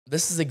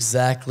This is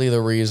exactly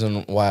the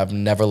reason why I've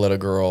never let a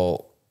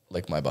girl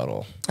lick my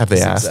butthole. Have they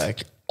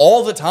asked?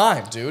 All the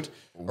time, dude.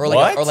 Or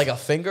like, What? a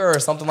finger or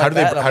something like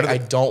that. And I'm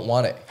like, I don't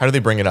want it. How do they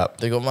bring it up?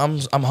 They go,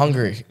 I'm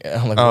hungry. And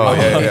I'm like, Oh,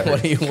 yeah.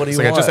 what do you want?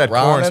 I just had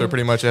porn, so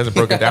pretty much it hasn't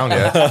broken down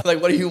yet.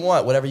 Like, what do you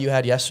want? Whatever you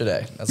had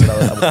yesterday. That's what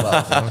I would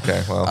love.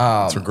 Okay,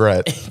 well, it's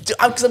regret. Because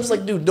I'm just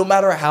like, dude, no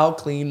matter how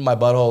clean my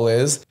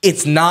butthole is,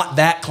 it's not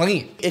that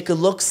clean. It could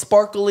look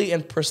sparkly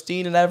and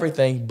pristine and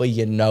everything, but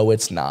you know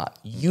it's not.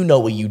 You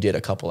know what you did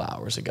a couple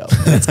hours ago.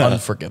 It's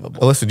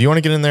unforgivable. Alyssa, do you want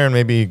to get in there and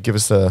maybe give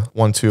us a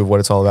 1-2 of what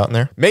it's all about in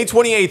there? May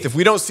 28th, if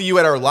we don't see you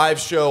at our live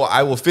show,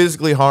 I will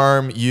physically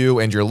harm you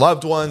and your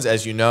loved ones.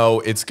 As you know,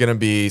 it's going to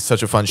be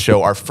such a fun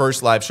show. Our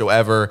first live show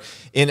ever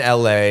in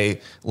LA.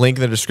 Link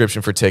in the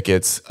description for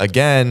tickets.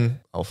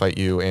 Again, I'll fight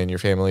you and your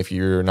family if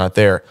you're not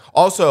there.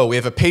 Also, we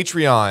have a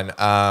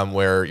Patreon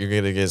where you're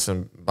going to get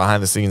some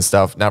behind the scenes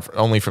stuff, not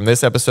only from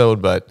this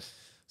episode, but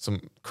some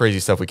crazy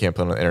stuff we can't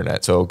put on the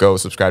internet. So go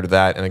subscribe to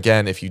that. And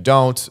again, if you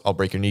don't, I'll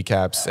break your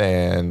kneecaps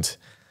and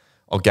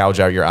I'll gouge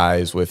out your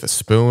eyes with a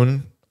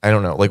spoon. I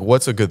don't know. Like,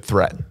 what's a good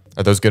threat?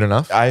 Are those good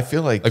enough? I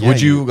feel like,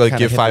 would you like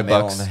give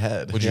 $5 on the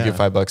head? Would you give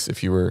 $5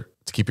 if you were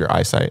to keep your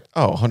eyesight?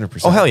 Oh,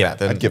 100%. Oh, hell yeah.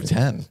 I'd give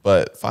 10,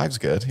 but 5's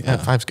good. Yeah.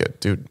 5's good.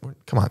 Dude,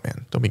 come on,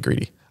 man. Don't be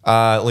greedy.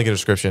 Link in the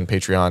description,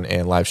 Patreon,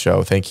 and live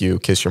show. Thank you.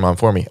 Kiss your mom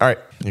for me. All right.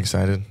 You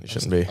excited? You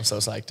shouldn't be. I'm so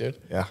psyched, dude.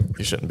 Yeah,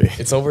 you shouldn't be.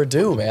 It's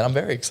overdue, man. I'm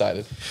very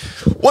excited.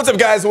 What's up,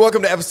 guys?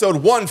 Welcome to episode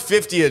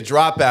 150 of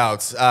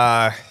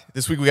Dropouts.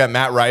 This week we got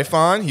Matt Rife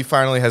on. He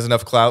finally has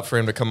enough clout for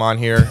him to come on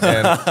here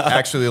and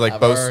actually like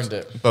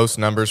boast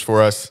numbers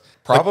for us.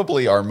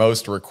 Probably our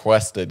most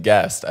requested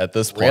guest at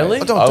this point.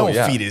 Really? Oh,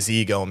 don't feed his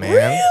ego,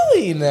 man.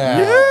 Really now?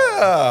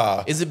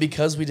 Yeah. Is it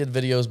because we did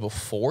videos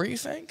before, you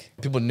think?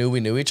 People knew we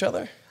knew each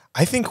other?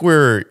 I think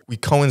we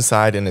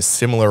coincide in a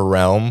similar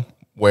realm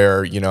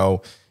where, you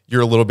know,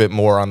 you're a little bit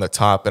more on the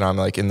top and I'm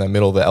like in the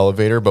middle of the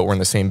elevator, but we're in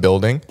the same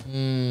building.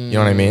 You know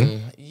what I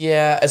mean?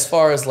 Yeah, as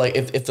far as like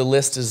if the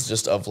list is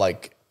just of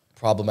like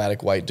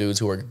problematic white dudes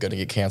who are going to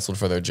get canceled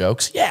for their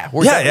jokes. Yeah,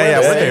 we're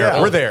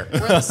there.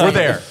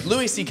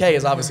 Louis C.K.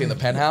 is obviously in the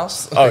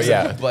penthouse. Oh,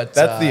 yeah. But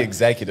that's the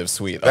executive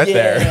suite up yeah,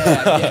 there.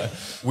 Yeah.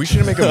 We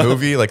should make a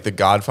movie like The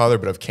Godfather,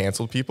 but of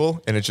canceled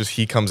people, and it's just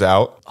he comes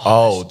out.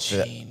 Oh,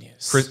 genius.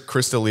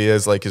 Chris D'Elia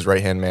is like his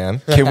right-hand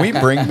man. Can we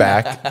bring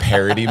back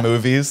parody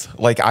movies?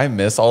 Like, I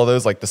miss all of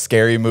those, like the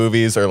scary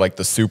movies or like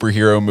the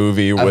superhero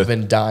movie. I've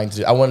been dying to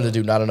do. I wanted to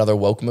do Not Another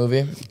Woke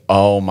movie.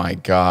 Oh, my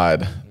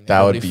God.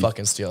 That would be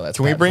fucking steal that.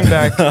 Can we bring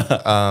back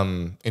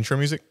intro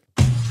music?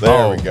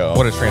 There we go.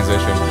 What a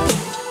transition.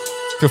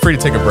 Feel free to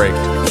take a break.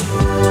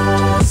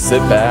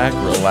 Sit back,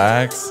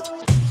 relax.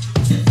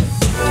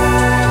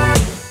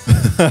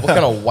 What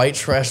kind of white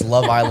trash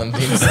Love Island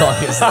theme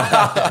song is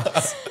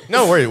that?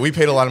 No, wait, we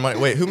paid a lot of money.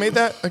 Wait, who made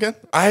that again?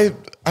 I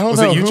don't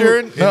Was know. it you,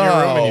 Jared, in No. your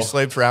room and you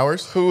slaved for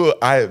hours?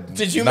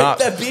 Did you make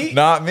that beat?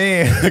 Not me.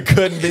 It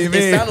couldn't be me.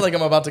 It sounded like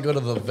I'm about to go to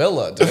the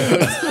villa, dude.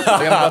 Like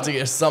I'm about to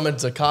get summoned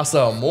to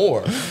Casa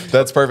Amor.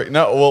 That's perfect.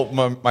 No, well,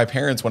 my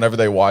parents, whenever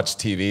they watch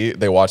TV,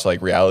 they watch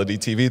like reality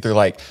TV. They're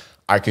like,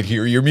 I could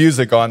hear your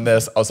music on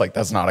this. I was like,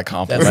 that's not a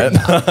compliment.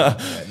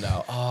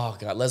 No. Oh,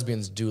 God.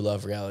 Lesbians do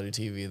love reality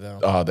TV, though.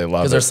 Oh, they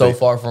love it. Because they're so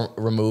far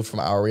removed from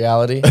our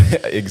reality.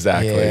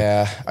 Exactly.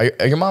 Yeah.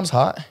 Are your moms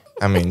hot?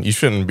 I mean, you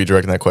shouldn't be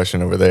directing that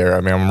question over there.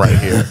 I mean, I'm right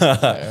here.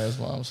 Yeah, his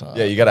mom's hot.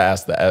 Yeah, you got to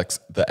ask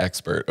the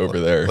expert over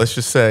there. Let's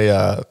just say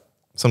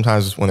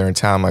sometimes when they're in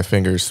town, my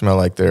fingers smell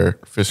like they're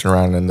fishing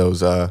around in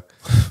those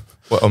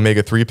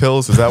omega-3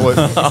 pills. Is that what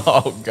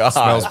Oh, God.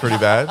 smells pretty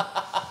bad?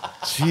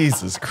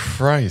 Jesus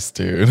Christ,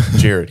 dude.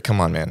 Jared, come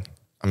on, man.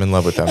 I'm in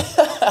love with them.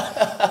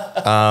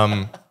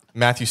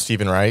 Matthew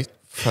Steven Rife.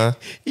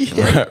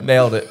 Yeah,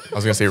 nailed it. I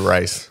was going to say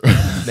Rice.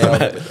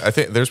 Nailed it. I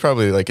think there's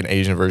probably like an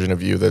Asian version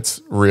of you that's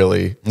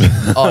really...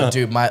 Oh,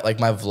 dude, my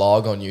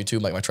vlog on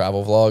YouTube, like my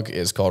travel vlog,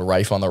 is called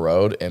Rife on the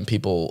Road, and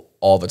people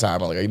all the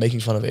time are like, "Are you making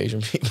fun of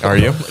Asian people?" Are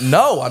you?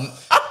 No, I'm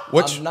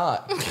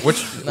not.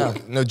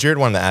 No, Jared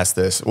wanted to ask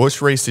this.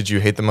 Which race did you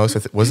hate the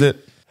most? Was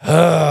it?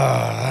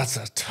 That's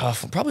a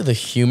tough one. Probably the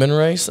human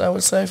race, I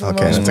would say, for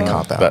the most That's a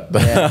part. cop-out.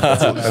 Yeah.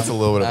 That's a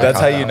little bit of a That's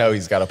how cop-out. you know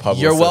he's got a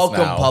publicist. You're welcome,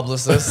 now.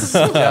 publicist.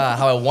 Yeah,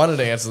 how I wanted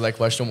to answer that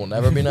question will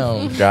never be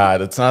known.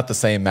 God, it's not the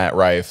same Matt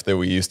Rife that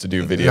we used to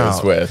do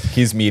videos No. with.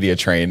 He's media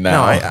trained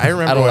now. No, I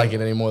remember. I don't when, like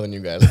it any more than you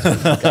guys.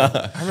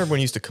 I remember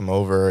when you used to come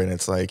over and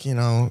it's like, you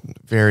know,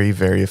 very,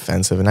 very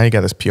offensive. And now you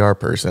got this PR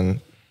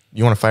person.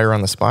 You want to fire her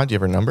on the spot? Do you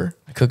have her number?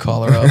 I could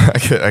call her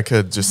up. I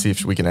could just see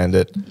if we can end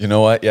it. You know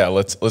what? Yeah,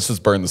 let's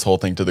just burn this whole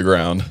thing to the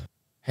ground.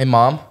 Hey,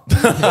 Mom.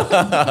 You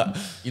don't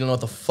know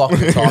what the fuck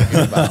you're talking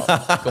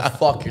about. Go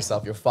fuck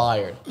yourself. You're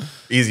fired.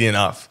 Easy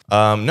enough.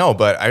 No,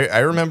 but I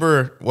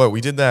remember we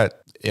did that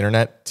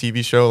internet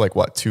TV show like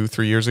what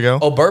 2-3 years ago.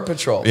 Oh, Bird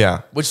Patrol.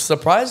 Yeah, which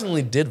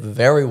surprisingly did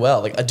very well.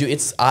 Like,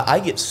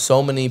 I get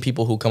so many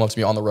people who come up to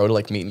me on the road to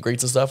like meet and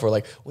greets and stuff. Or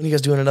like, when are you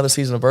guys doing another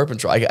season of Bird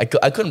Patrol?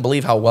 I couldn't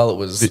believe how well it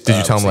was. Did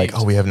you tell them like,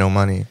 oh, we have no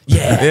money?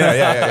 Yeah,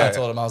 yeah. I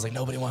told him, I was like,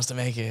 nobody wants to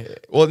make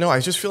it. Well, no, I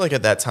just feel like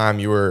at that time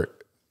you were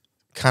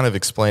kind of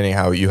explaining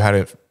how you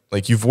hadn't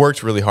like you've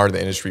worked really hard in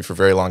the industry for a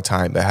very long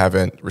time but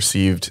haven't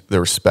received the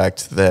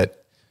respect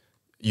that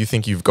you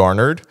think you've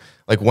garnered.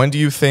 Like, when do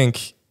you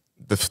think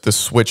the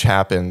switch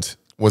happened?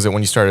 Was it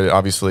when you started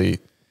obviously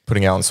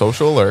putting out on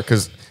social, or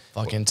because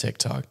fucking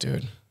TikTok,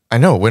 dude? I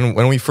know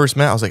when we first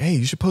met, I was like, hey,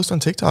 you should post on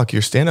TikTok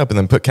your stand up and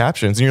then put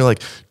captions. And you're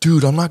like,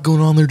 dude, I'm not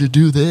going on there to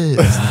do this.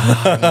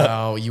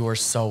 No, you are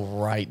so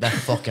right. That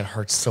fucking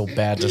hurts so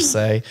bad to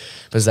say.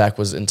 But Zach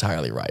was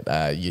entirely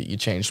right. You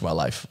changed my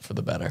life for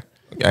the better.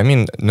 I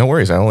mean, no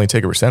worries. I only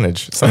take a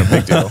percentage. It's not a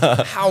big deal.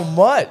 How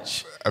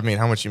much? I mean,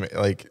 how much you make?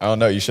 Like, I don't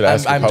know. You should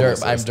ask. I'm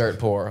dirt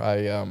poor.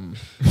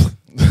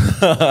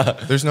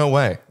 There's no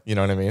way. You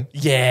know what I mean?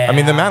 Yeah. I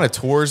mean, the amount of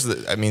tours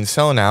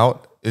selling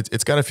out,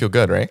 it's got to feel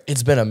good, right?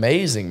 It's been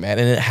amazing, man,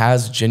 and it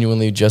has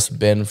genuinely just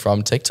been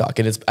from TikTok.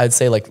 And I'd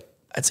say like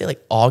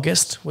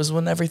August was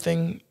when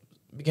everything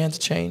began to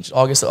change.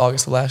 August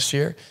of last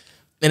year,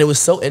 and it was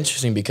so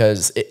interesting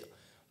because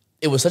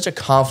it was such a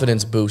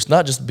confidence boost.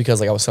 Not just because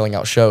like I was selling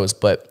out shows,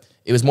 but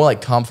it was more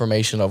like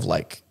confirmation of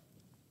like,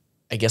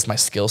 I guess, my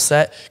skill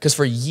set. Because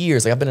for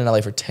years, like I've been in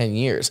LA for 10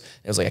 years. And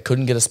it was like I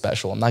couldn't get a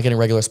special. I'm not getting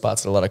regular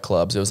spots at a lot of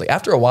clubs. It was like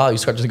after a while, you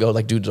start to go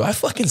like, dude, do I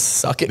fucking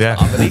suck at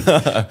comedy?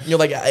 You're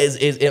like,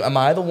 am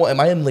I the one? Am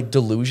I in like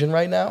delusion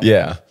right now?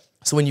 Yeah.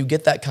 So when you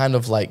get that kind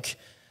of like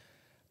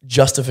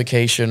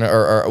justification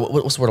or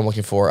what's the word I'm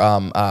looking for?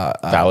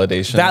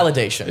 Validation.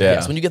 Validation. Yeah.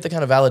 Yes. When you get the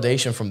kind of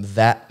validation from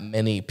that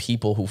many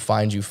people who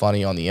find you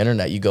funny on the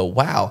internet, you go,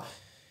 wow.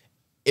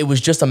 It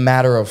was just a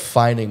matter of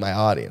finding my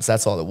audience.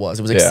 That's all it was.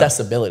 It was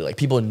accessibility. Like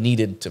people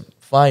needed to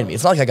find me.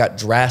 It's not like I got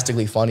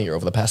drastically funnier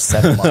over the past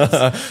 7 months.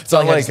 It's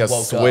not like a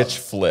switch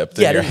flipped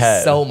in your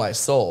head. Sell my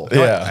soul.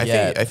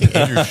 Yeah. I think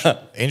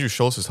Andrew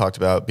Schultz has talked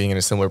about being in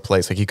a similar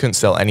place. Like he couldn't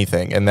sell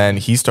anything, and then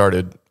he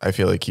started. I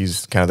feel like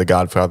he's kind of the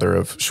godfather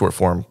of short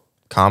form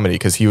comedy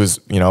because he was,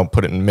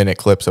 putting minute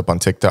clips up on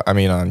TikTok. I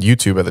mean, on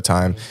YouTube at the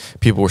time.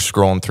 People were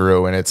scrolling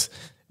through, and it's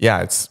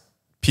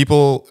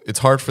people, it's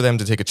hard for them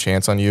to take a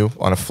chance on you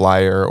on a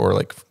flyer or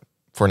like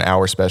for an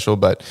hour special,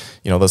 but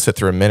they'll sit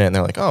through a minute and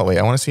they're like, oh wait,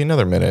 I want to see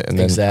another minute. And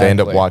then they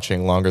end up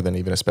watching longer than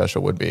even a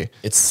special would be.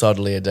 It's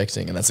subtly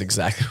addicting, and that's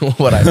exactly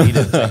what I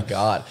needed, thank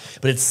God.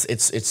 But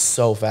it's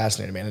so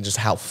fascinating, man, and just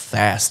how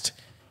fast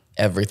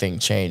everything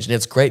changed. And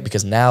it's great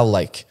because now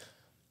like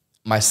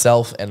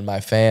myself and my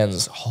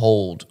fans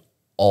hold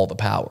all the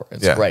power.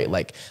 It's great.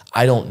 Like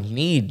I don't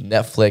need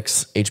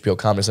Netflix, HBO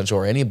Comedy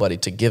Central, or anybody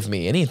to give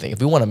me anything. If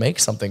we want to make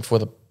something for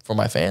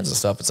my fans and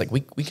stuff, it's like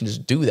we can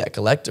just do that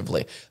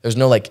collectively. There's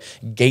no like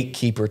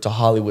gatekeeper to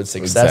Hollywood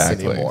success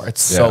anymore. It's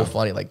so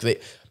funny. Like the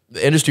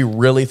industry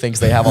really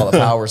thinks they have all the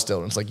power still,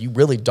 and it's like you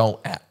really don't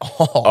at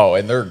all. Oh,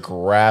 and they're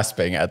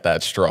grasping at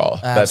that straw,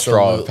 that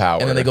straw of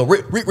power. And then they go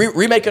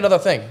remake another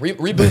thing,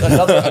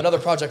 reboot another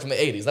project from the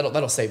 '80s.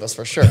 That'll save us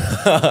for sure.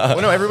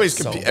 Well, no,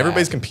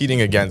 everybody's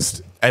competing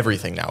against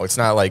everything now. It's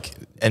not like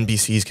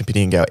NBC's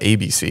competing against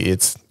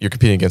ABC. You're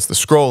competing against the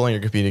scrolling.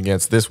 You're competing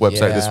against this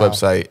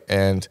website,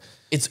 and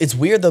it's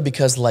weird though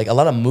because like a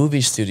lot of movie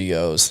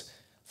studios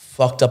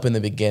fucked up in the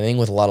beginning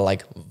with a lot of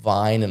like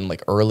Vine and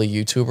like early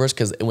YouTubers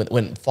because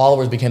when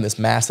followers became this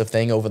massive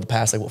thing over the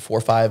past like 4,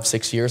 5,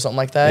 6 years, something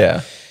like that.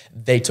 Yeah.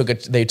 They took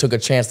a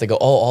chance. They go,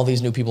 oh, all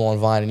these new people on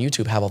Vine and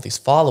YouTube have all these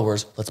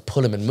followers. Let's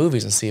put them in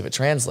movies and see if it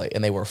translates.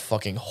 And they were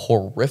fucking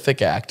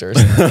horrific actors.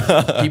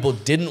 People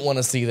didn't want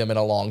to see them in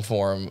a long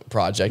form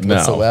project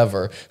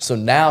whatsoever. So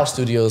now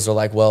studios are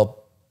like, well,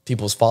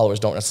 people's followers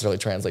don't necessarily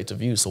translate to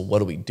views. So what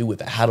do we do with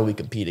that? How do we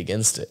compete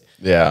against it?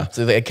 Yeah.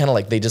 So they kind of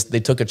like they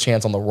took a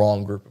chance on the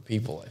wrong group of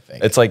people, I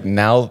think. It's like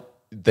now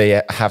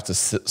they have to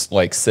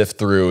sift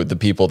through the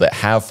people that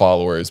have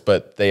followers,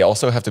 but they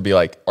also have to be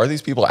like, are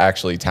these people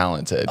actually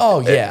talented? Oh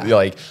yeah.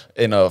 Like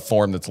in a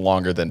form that's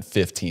longer than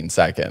 15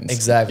 seconds.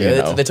 Exactly.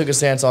 They took a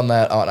stance on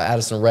that on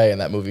Addison Rae and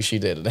that movie she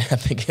did, and I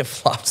think it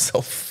flopped so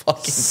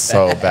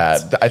fucking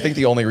bad. I think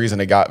the only reason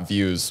it got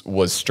views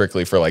was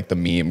strictly for like the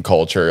meme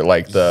culture,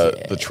 like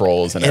the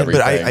trolls and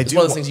everything. But it's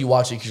one of those things you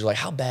watch because you're like,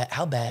 how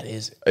bad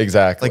is it?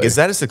 Exactly. Like, is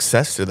that a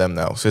success to them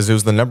though? Because it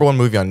was the #1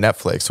 movie on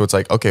Netflix, so it's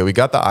like, okay, we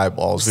got the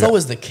eyeballs. So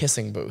is The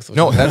Kissing Booth. Which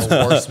That's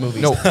the worst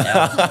movies.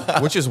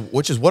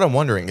 Which is what I'm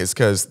wondering is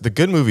because the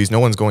good movies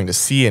no one's going to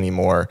see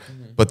anymore,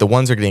 but the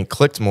ones that are getting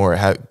clicked more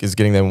is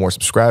getting them more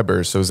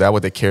subscribers. So is that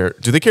what they care?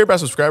 Do they care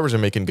about subscribers or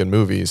making good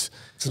movies?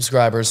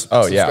 Subscribers.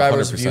 Oh yeah,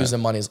 subscribers, 100%. views,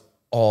 and money is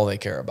all they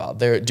care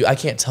about. I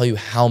can't tell you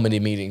how many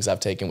meetings I've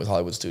taken with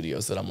Hollywood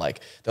studios that I'm like,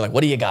 they're like, what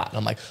do you got? And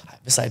I'm like, I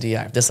have this idea,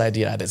 I have this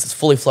idea, I have this. It's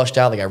fully flushed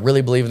out. Like I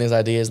really believe in these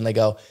ideas, and they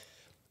go,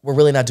 we're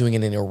really not doing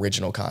any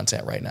original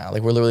content right now.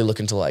 Like we're literally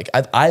looking to like,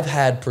 I've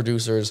had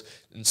producers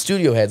and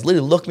studio heads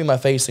literally look me in my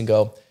face and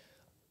go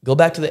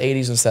back to the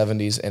 80s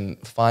and 70s and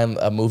find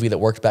a movie that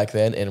worked back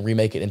then and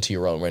remake it into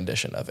your own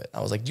rendition of it.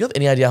 I was like, do you have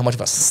any idea how much of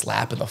a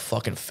slap in the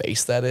fucking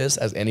face that is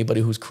as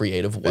anybody who's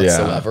creative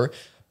whatsoever?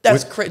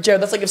 That's crazy,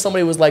 Jared. That's like if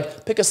somebody was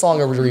like, pick a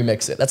song or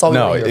remix it. That's all we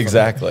want to hear from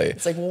exactly. them.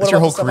 It's like, well, That's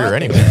your whole career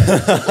anyway.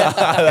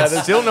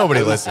 Still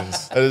nobody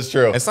listens. That is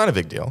true. It's not a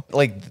big deal.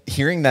 Like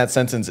hearing that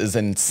sentence is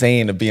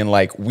insane of being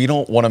like, we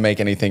don't want to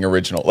make anything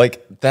original.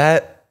 Like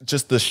that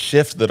just the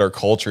shift that our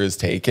culture has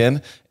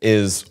taken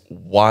is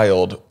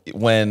wild.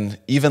 When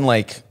even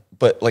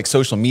but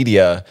social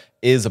media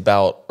is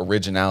about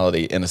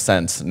originality in a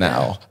sense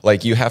now.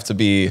 Like you have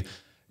to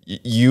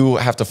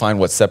find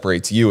what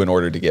separates you in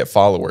order to get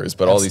followers.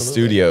 But all these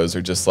studios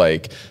are just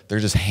like, they're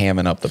just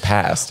hamming up the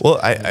past. Well,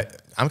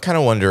 I'm kind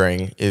of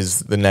wondering,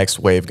 is the next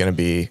wave going to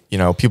be,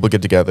 people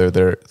get together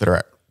that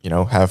are,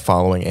 have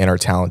following and are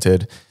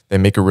talented. They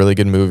make a really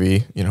good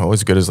movie,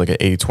 as good as like an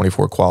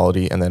 80/24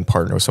 quality, and then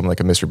partner with someone like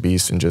a Mr.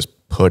 Beast and just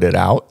put it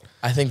out.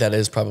 I think that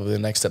is probably the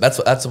next step.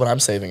 That's what I'm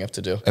saving up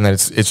to do. And then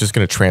it's just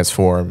going to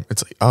transform.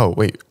 It's like, oh,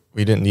 wait,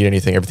 we didn't need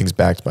anything. Everything's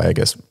backed by, I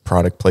guess,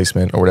 product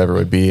placement or whatever it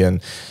would be.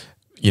 And,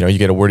 you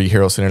get a Woody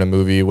Harrelson in a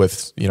movie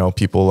with,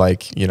 people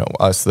like,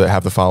 us that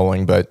have the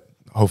following, but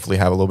hopefully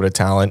have a little bit of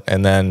talent.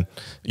 And then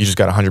you just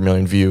got 100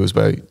 million views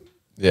by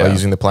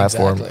using the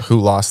platform. Exactly. Who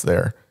lost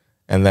there?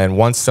 And then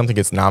once something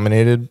gets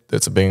nominated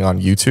that's being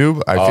on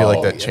YouTube, I feel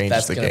like that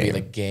changes the game. That's going to be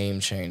the game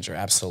changer.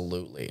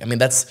 Absolutely. I mean,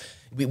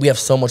 we have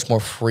so much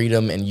more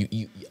freedom and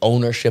you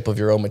ownership of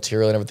your own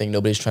material and everything.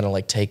 Nobody's trying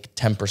to take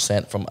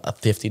 10% from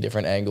 50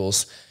 different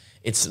angles.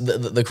 It's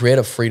the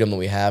creative freedom that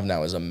we have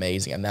now is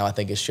amazing. And now I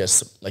think it's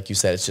just, like you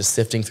said, it's just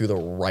sifting through the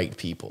right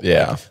people.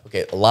 Yeah.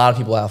 Okay, a lot of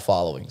people have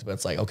followings, but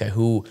it's like, okay,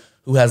 who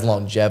has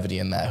longevity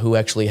in that? Who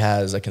actually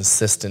has a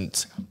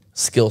consistent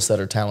skill set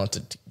or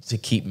talent to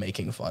keep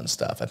making fun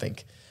stuff? I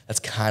think that's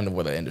kind of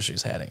where the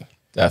industry's heading.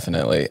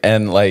 Definitely.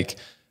 And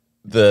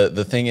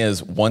the thing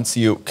is,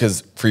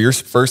 because for your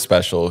first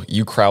special,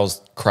 you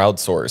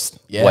crowdsourced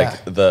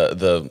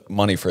the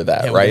money for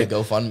that, right? We did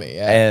GoFundMe,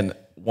 yeah. And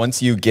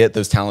once you get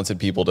those talented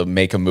people to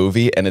make a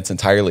movie and it's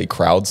entirely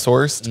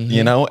crowdsourced,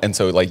 and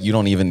so you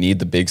don't even need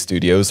the big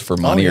studios for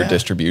money or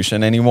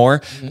distribution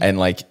anymore. And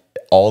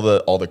all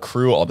the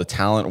crew, all the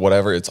talent,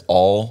 whatever, it's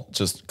all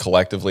just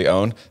collectively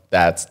owned.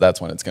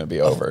 That's when it's going to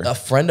be over. A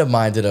friend of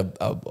mine did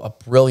a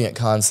brilliant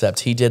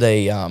concept. He did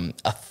a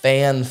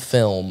fan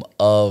film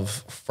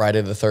of Friday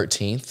the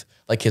 13th,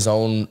 like his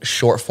own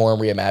short form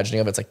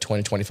reimagining of it. It's like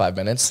 20, 25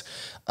 minutes.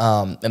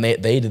 And they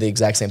did the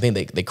exact same thing.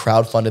 They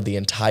crowdfunded the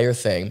entire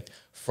thing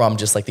from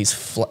just like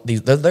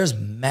there's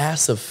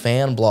massive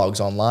fan blogs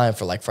online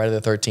for like Friday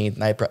the 13th,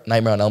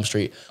 Nightmare on Elm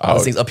Street, all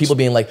these things of people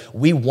being like,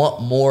 we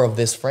want more of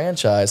this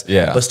franchise,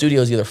 but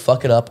studios either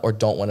fuck it up or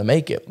don't want to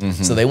make it.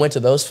 So they went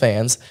to those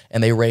fans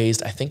and they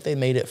raised, I think they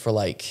made it for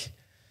like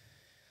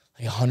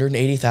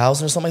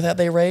 180,000 or something like that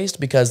they raised,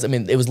 because I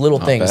mean, it was little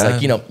things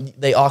like,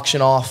 they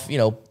auction off,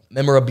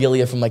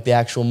 memorabilia from like the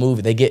actual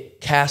movie. They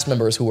get cast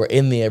members who were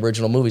in the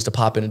original movies to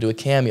pop in and do a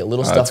cameo,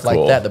 little stuff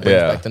like that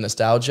brings back the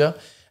nostalgia.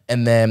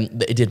 And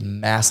then it did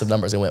massive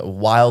numbers. It went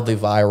wildly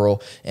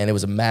viral, and it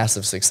was a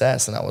massive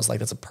success. And I was like,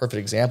 that's a perfect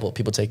example of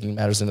people taking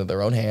matters into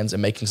their own hands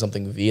and making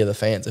something via the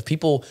fans. If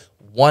people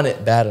want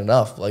it bad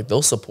enough,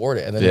 they'll support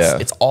it, and then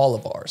it's all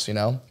of ours.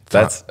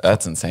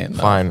 That's insane.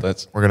 Fine,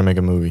 we're gonna make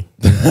a movie.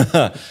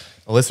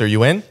 Alyssa, are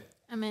you in?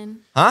 I'm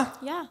in. Huh?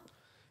 Yeah.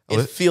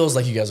 It feels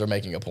like you guys are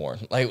making a porn.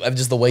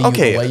 Just the way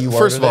you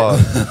first of all,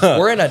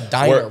 we're in a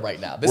diner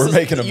right now. We're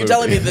making a movie. You're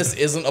telling me this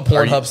isn't a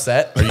Pornhub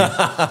set?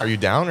 Are you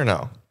down or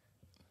no?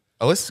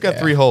 Alyssa's got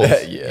 3 holes.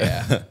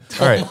 Yeah.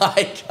 All right. Oh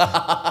my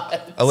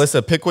God.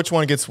 Alyssa, pick which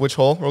one gets which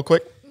hole real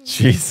quick.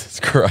 Jesus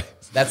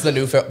Christ. That's the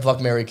new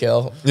fuck, marry,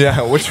 kill. Yeah,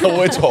 which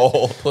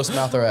hole? Puss,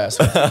 mouth, or ass.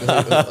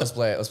 Let's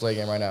play it. Let's play a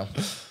game right now.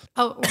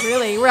 Oh,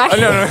 really? Right.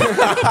 No.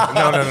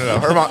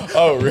 Her mom.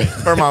 Oh, really?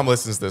 Her mom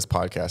listens to this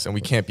podcast, and we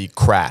can't be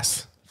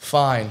crass.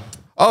 Fine.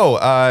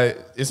 Oh,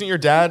 isn't your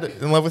dad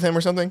in love with him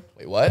or something?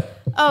 Wait, what?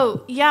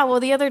 Oh, yeah.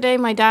 Well, the other day,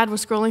 my dad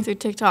was scrolling through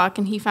TikTok,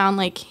 and he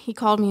found, he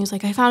called me. He was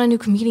like, I found a new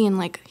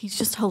comedian. He's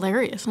just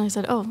hilarious. And I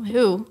said, oh,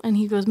 who? And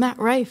he goes, Matt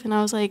Rife. And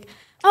I was like,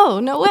 oh,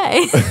 no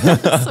way.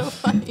 That's so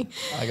funny.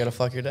 I gotta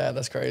fuck your dad.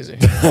 That's crazy.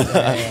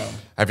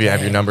 Have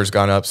your numbers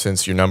gone up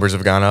since your numbers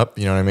have gone up?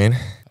 You know what I mean?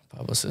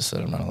 Publicist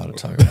said I'm not allowed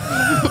to talk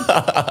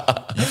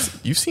about it.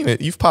 You've seen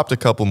it. You've popped a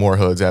couple more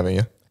hoods, haven't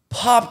you?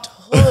 Popped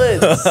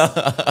hoods.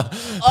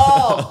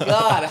 Oh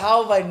God,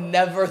 how have I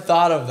never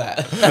thought of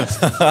that? That's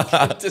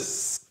fucking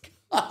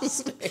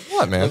disgusting.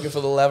 What, man? Looking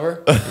for the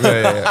lever?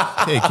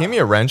 Yeah. Hey, give me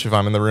a wrench if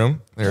I'm in the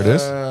room. There it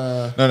is.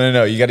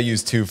 No. You got to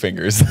use 2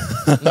 fingers.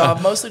 No,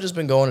 I've mostly just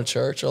been going to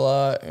church a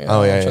lot.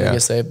 Trying to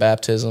get saved,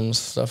 baptisms,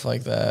 stuff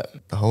like that.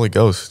 The Holy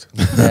Ghost.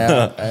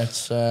 Yeah,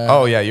 it's.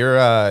 Oh yeah, you're.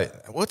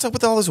 What's up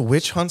with all this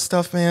witch hunt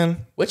stuff,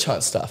 man? Witch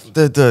hunt stuff.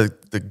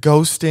 The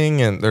ghosting,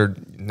 and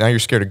now you're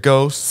scared of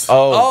ghosts.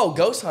 Oh,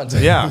 ghost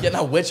hunting. Yeah.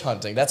 Not witch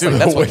hunting. That's Dude,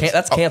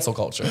 that's cancel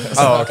culture.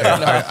 Oh, okay.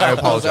 I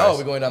apologize.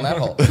 We're going down that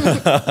hole.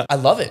 I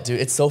love it,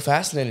 dude. It's so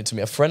fascinating to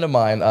me. A friend of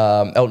mine,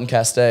 Elton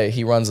Castay,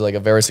 he runs a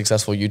very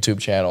successful YouTube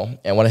channel,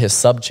 and one of his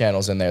sub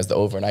channels in there is the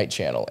Overnight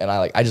channel. And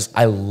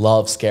I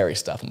love scary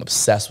stuff. I'm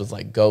obsessed with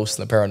ghosts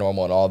and the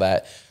paranormal and all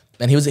that.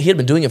 And he had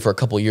been doing it for a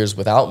couple of years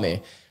without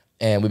me.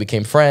 And we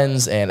became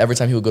friends, and every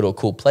time he would go to a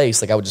cool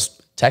place, I would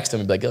just text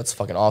him and be like, "That's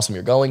fucking awesome,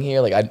 you're going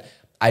here."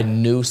 I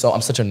knew so. I'm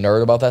such a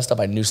nerd about that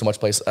stuff. I knew so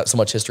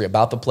much history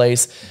about the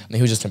place, and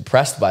he was just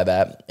impressed by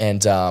that.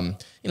 And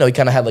he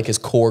kind of had his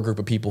core group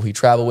of people he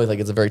traveled with.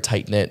 It's a very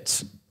tight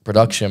knit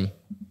production,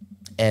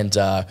 and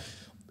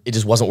it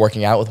just wasn't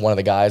working out with one of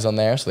the guys on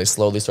there. So they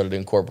slowly started to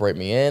incorporate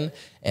me in,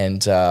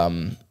 and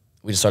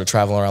we just started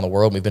traveling around the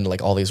world. We've been to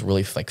like all these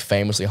really like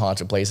famously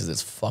haunted places.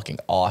 It's fucking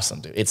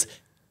awesome, dude. It's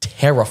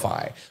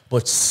terrifying,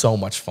 but so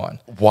much fun.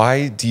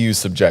 Why do you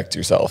subject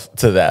yourself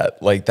to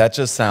that? Like, that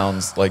just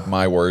sounds like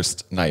my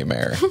worst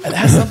nightmare. It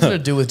has something to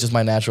do with just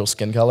my natural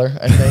skin color,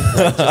 I think.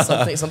 Like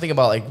just something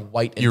about like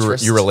white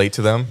interest. You relate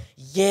to them?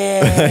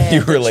 Yeah.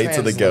 You relate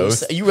to the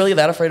ghosts? Are you really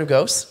that afraid of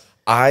ghosts?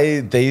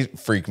 They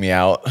freak me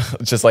out.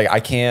 Just like,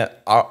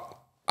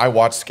 I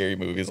watch scary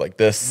movies like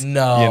this.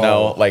 No. You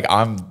know, like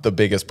I'm the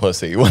biggest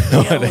pussy when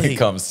it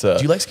comes to.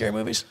 Do you like scary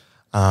movies?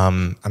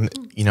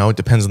 It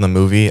depends on the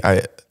movie.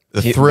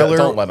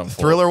 Don't let 'em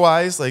fool. Thriller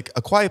wise, like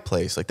A Quiet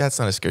Place, like that's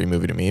not a scary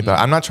movie to me. But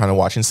I'm not trying to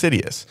watch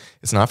Insidious.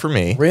 It's not for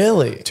me.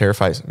 Really? It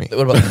terrifies me.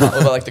 What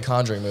about like the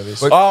Conjuring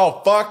movies?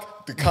 Oh,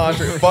 fuck the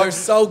Conjuring. Fuck. They're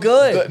so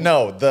good.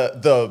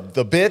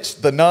 The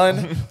bitch, the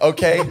nun.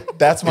 Okay,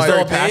 that's my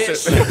Very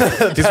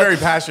passionate. He's very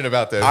passionate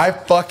about this. I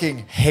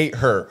fucking hate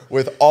her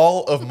with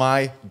all of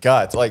my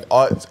guts. Like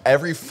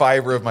every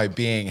fiber of my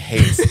being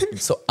hates.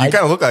 So you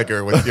kind of look like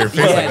her with your face.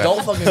 Like yeah, that.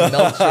 don't fucking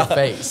melt your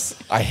face.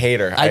 I hate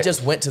her. I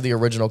just went to the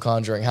original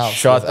Conjuring house.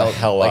 Shut the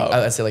hell up.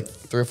 I'd say like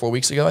 3 or 4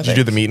 weeks ago. I Did think.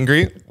 you do the meet and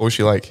greet? What was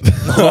she like?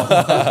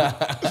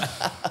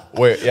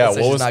 Wait, yeah.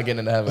 So she's not getting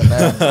into heaven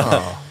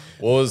now.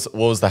 What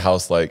was the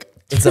house like?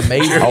 It's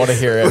amazing. I want to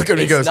hear it. Look at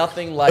me, he goes.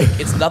 Nothing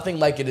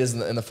like it is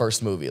in the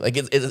first movie. Like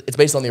it's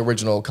based on the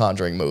original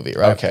Conjuring movie,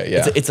 right? Okay,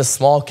 yeah. It's a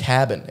small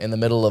cabin in the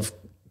middle of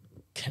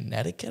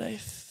Connecticut, I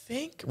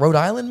think. Rhode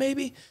Island,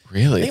 maybe.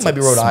 Really? I think it might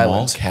be Rhode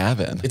Island. Small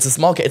cabin. It's a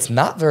small. It's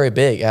not very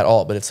big at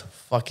all, but it's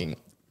fucking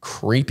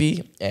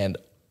creepy and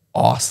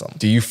awesome.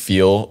 Do you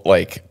feel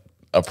like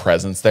a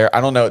presence there?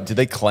 I don't know. Did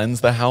they cleanse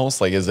the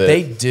house? Like, is it?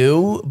 They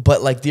do,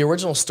 but like the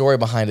original story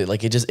behind it,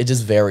 like it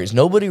just varies.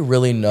 Nobody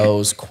really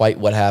knows quite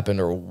what happened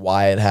or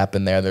why it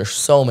happened there. There's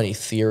so many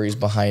theories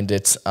behind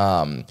it.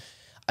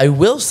 I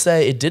will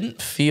say it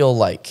didn't feel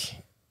like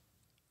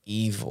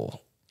evil.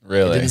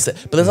 Really? It didn't say,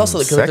 but there's also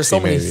because there's so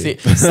many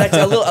Sexy,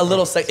 a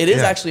little sex. It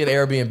is actually an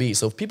Airbnb,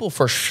 so people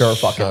for sure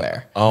fucking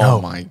there.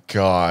 Oh my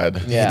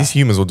god. Yeah. These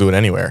humans will do it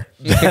anywhere.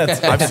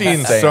 I've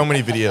seen so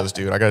many videos,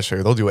 dude. I gotta show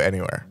you. They'll do it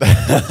anywhere.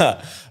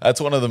 That's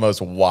one of the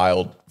most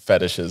wild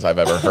fetishes I've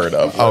ever heard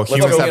of. Oh, Let's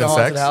humans go get having a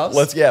haunted sex?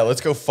 house?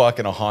 Let's go fuck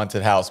in a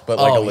haunted house, but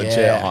like a Oh, legit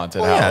yeah.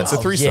 haunted Yeah, house. it's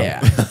a threesome. Yeah.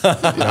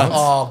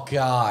 Oh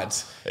God.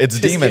 It's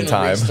Just demon getting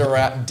time. reached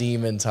around-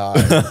 demon time.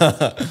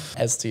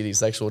 STD,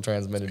 sexual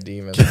transmitted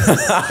demons.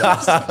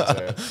 Disgusting,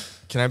 dude.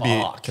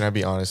 Can I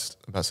be honest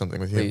about something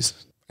with you? Please.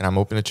 And I'm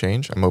open to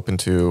change. I'm open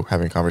to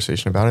having a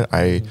conversation about it.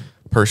 I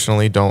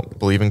personally don't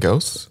believe in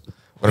ghosts.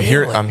 But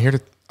Really?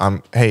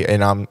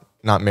 I'm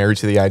not married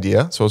to the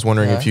idea. So I was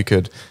wondering Okay. if you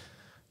could,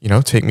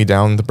 take me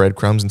down the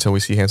breadcrumbs until we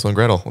see Hansel and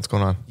Gretel. What's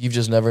going on? You've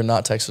just never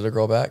not texted a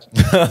girl back?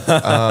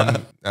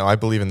 No, I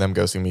believe in them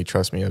ghosting me.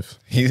 Trust me.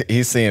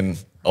 He's seeing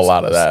a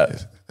lot of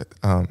that.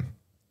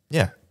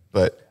 Yeah,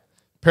 but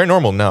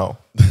paranormal, no.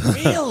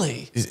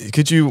 Really?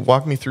 Could you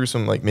walk me through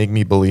some, make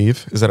me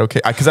believe? Is that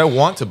okay? Because I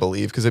want to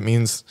believe, because it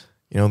means,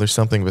 there's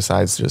something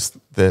besides just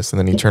this and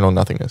then eternal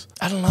nothingness.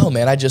 I don't know,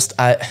 man.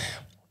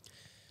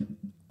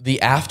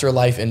 The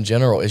afterlife in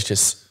general is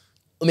just,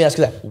 let me ask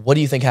you that. What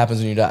do you think happens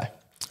when you die?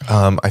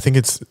 I think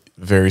it's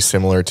very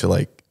similar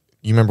to,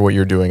 you remember what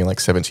you're doing in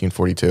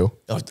 1742?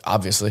 Oh,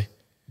 obviously.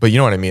 But you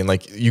know what I mean?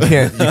 You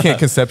can't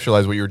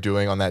conceptualize what you're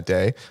doing on that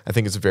day. I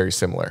think it's very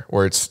similar,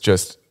 where it's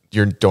just,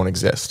 you don't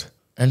exist.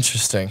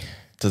 Interesting.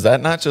 Does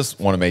that not just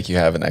want to make you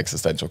have an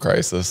existential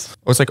crisis?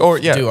 Or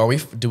it's yeah.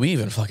 Dude, do we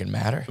even fucking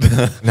matter?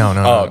 No.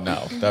 Oh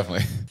no,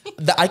 definitely.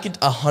 I could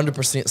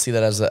 100% see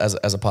that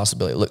as a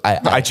possibility. Look,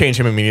 I change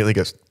him immediately. He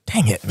goes,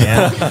 dang it,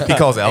 man. He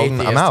calls Elton.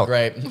 I'm out.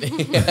 Right.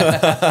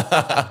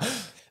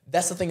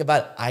 That's the thing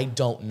about it. I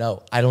don't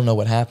know. I don't know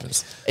what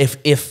happens.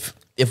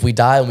 If we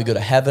die and we go to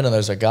heaven and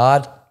there's a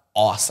God,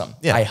 awesome.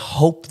 Yeah. I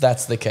hope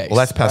that's the case. Well,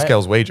 that's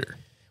Pascal's right? wager.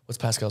 What's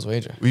Pascal's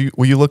wager?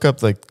 Will you look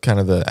up kind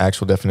of the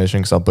actual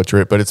definition, because I'll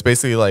butcher it, but it's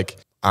basically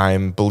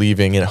I'm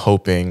believing and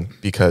hoping,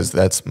 because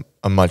that's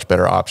a much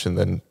better option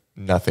than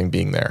nothing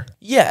being there.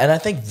 Yeah, and I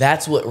think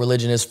that's what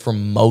religion is for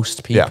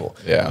most people.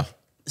 Yeah.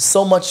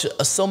 So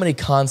many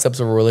concepts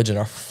of religion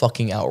are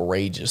fucking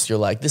outrageous. You're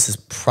like, this is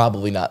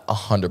probably not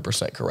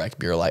 100% correct.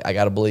 But you're like, I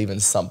got to believe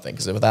in something,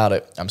 because without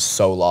it, I'm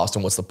so lost.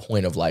 And what's the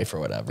point of life or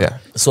whatever? Yeah.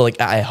 So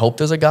I hope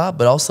there's a God,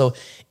 but also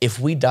if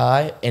we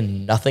die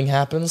and nothing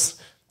happens,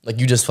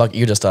 you're just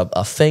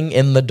a thing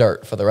in the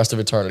dirt for the rest of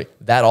eternity.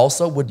 That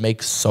also would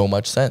make so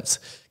much sense.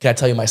 Can I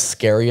tell you my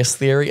scariest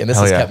theory? And this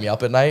Hell has yeah. kept me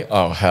up at night.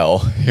 Oh hell.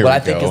 Here What we I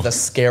think go. is the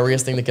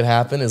scariest thing that could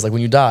happen is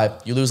when you die,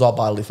 you lose all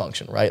bodily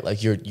function, right?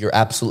 You're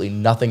absolutely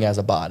nothing as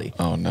a body.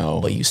 Oh no.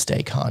 But you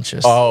stay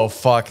conscious. Oh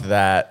fuck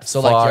that.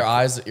 So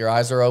Fuck. your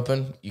eyes are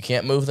open, you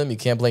can't move them, you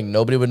can't blink,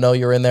 nobody would know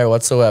you're in there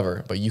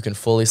whatsoever, but you can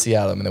fully see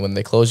out of them. And then when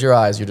they close your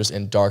eyes, you're just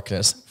in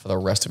darkness for the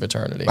rest of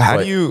eternity. How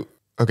do you,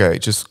 okay,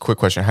 just quick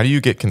question. How do you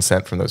get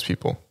consent from those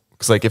people?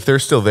 Because like if they're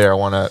still there, I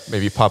want to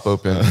maybe pop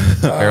open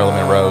Marilyn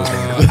Monroe's.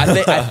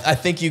 I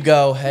think you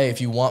go, hey,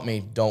 if you want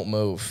me, don't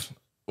move.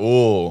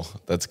 Ooh,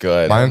 that's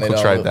good. My And they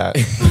uncle don't tried move.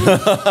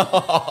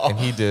 that. And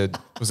he did,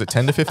 was it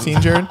 10 to 15,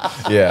 Jared?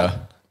 Yeah.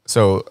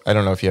 So I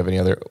don't know if you have any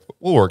other,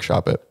 we'll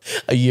workshop it.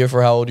 A year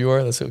for how old you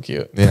were? That's so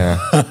cute. Yeah.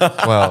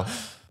 Well,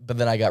 But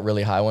then I got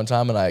really high one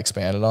time and I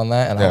expanded on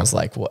that. And I was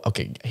like, well,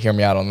 okay, hear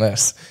me out on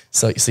this.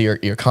 So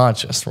you're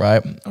conscious,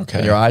 right? Okay.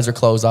 And your eyes are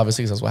closed,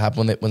 obviously, because that's what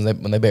happens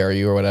when they bury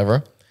you or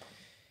whatever.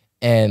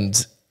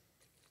 And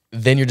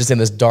then you're just in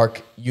this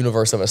dark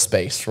universe of a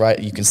space, right?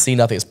 You can see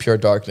nothing, it's pure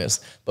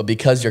darkness. But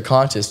because you're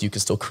conscious, you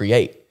can still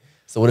create.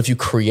 So what if you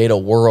create a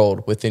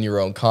world within your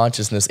own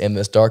consciousness in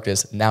this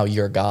darkness? Now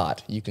you're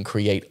God. You can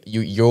create,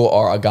 you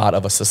are a God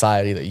of a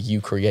society that you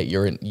create.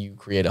 You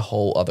create a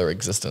whole other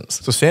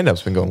existence. so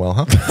stand-up's been going well,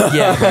 huh?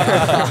 Yeah,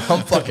 man.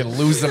 I'm fucking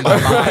losing my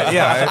mind.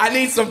 Yeah. I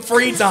need some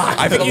free time.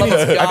 I think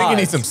you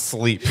need some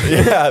sleep.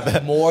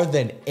 more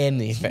than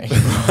anything.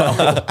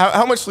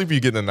 How much sleep are you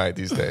getting a night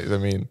these days? I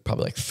mean,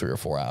 Probably like 3 or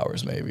 4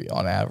 hours maybe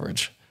on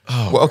average.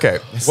 well, okay.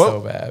 It's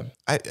Well, so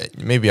bad.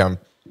 maybe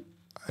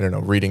I don't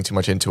know, reading too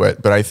much into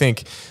it, but I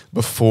think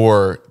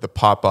before the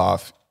pop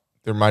off,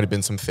 there might have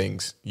been some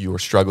things you were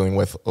struggling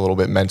with a little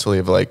bit mentally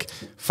of like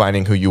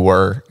finding who you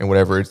were and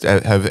whatever.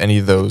 Have any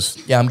of those?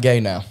 Yeah, I'm gay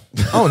now.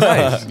 Oh,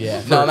 nice.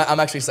 Yeah. No,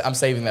 I'm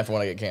saving that for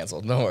when I get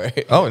canceled. Don't worry.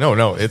 Oh,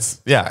 no.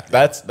 It's, yeah.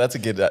 That's a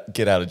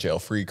get out of jail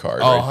free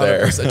card Oh, right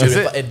there. 100%.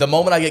 Dude, if the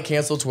moment I get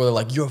canceled to where they're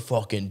like, you're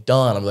fucking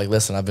done. I'm like,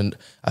 listen,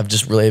 I've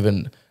just really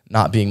been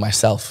not being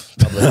myself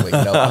publicly.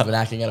 I've been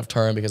acting out of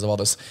turn because of all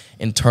this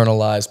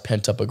internalized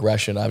pent up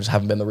aggression. I just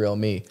haven't been the real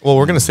me. Well,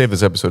 we're going to save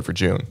this episode for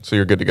June, so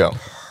you're good to go.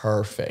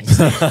 Perfect.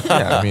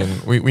 Yeah, I mean,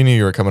 we knew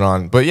you were coming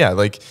on. But yeah,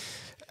 like,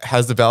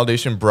 has the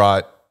validation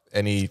brought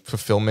any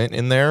fulfillment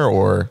in there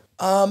or?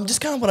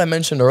 Just kind of what I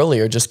mentioned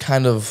earlier, just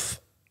kind of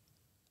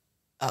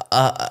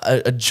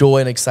a joy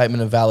and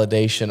excitement and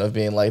validation of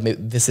being like,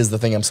 this is the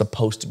thing I'm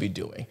supposed to be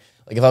doing.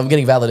 Like if I'm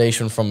getting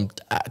validation from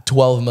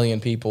 12 million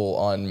people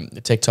on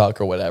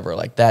TikTok or whatever,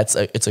 like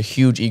it's a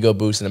huge ego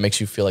boost and it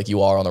makes you feel like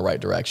you are on the right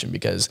direction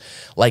because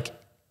like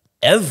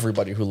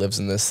everybody who lives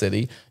in this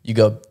city, you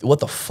go, what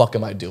the fuck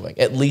am I doing?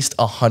 At least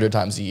 100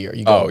 times a year.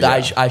 You go,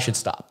 I should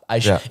stop.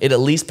 It at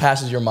least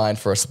passes your mind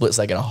for a split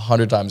second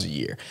 100 times a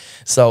year.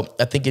 So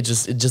I think it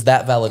just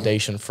that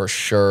validation for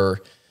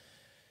sure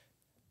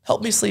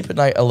helped me sleep at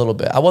night a little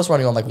bit. I was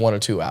running on like 1 or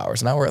 2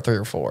 hours. Now we're at 3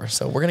 or 4.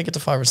 So we're going to get to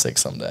 5 or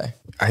 6 someday.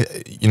 I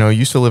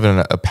used to live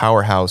in a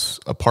powerhouse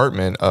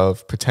apartment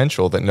of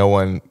potential that no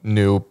one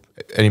knew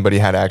anybody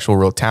had actual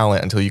real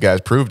talent until you guys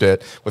proved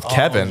it with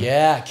Kevin.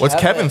 Yeah, What's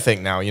Kevin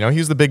think now?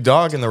 He's the big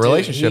dog in the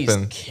relationship.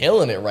 He's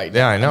killing it right now.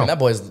 Yeah, I know. mean, that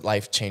boy's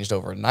life changed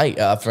overnight.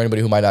 For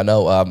anybody who might not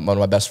know, one of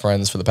my best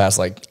friends for the past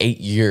like 8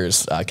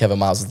 years, Kevin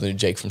Miles is the new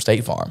Jake from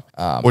State Farm.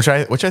 Which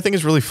I think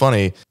is really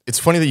funny. It's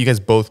funny that you guys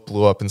both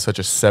blew up in such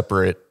a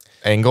separate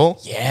angle.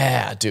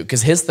 Yeah, dude.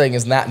 Because his thing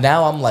is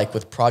now I'm like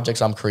with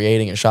projects I'm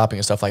creating and shopping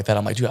and stuff like that.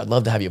 I'm like, dude, I'd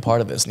love to have you a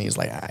part of this. And he's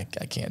like, I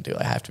can't do it.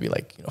 I have to be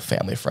like,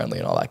 family friendly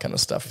and all that kind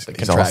of stuff. It's like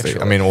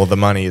contractual. I mean, well, the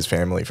money is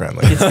family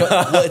friendly.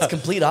 It's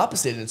complete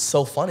opposite. And it's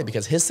so funny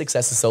because his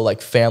success is so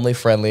like family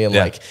friendly and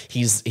like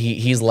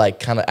he's like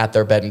kind of at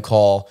their beck and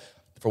call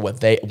for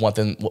what they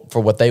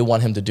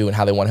want him to do and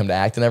how they want him to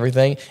act and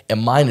everything.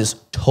 And mine is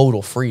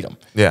total freedom.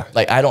 Yeah.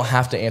 Like I don't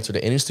have to answer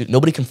to any student.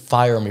 Nobody can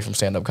fire me from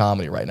stand-up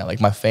comedy right now. Like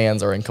my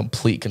fans are in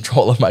complete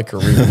control of my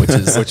career, which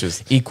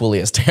is equally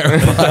as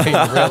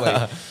terrifying,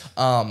 really.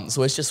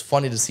 So it's just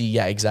funny to see.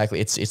 Yeah, exactly.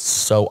 It's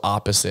so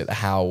opposite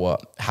how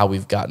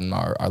we've gotten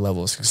our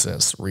level of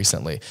success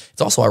recently.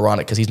 It's also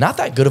ironic because he's not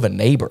that good of a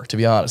neighbor, to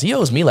be honest. He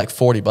owes me like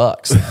 $40.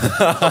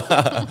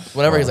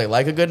 Whenever he's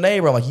like a good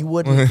neighbor, I'm like, you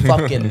wouldn't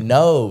fucking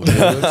know, dude.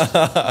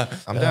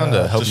 I'm down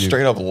to help Just you.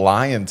 straight up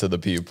lying to the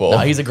people. No,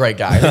 he's a great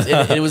guy.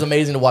 It was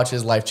amazing to watch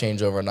his life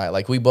change overnight.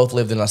 Like we both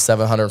lived in a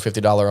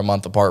 $750 a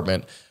month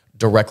apartment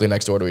directly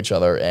next door to each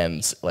other,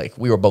 and like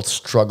we were both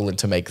struggling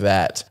to make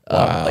that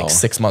like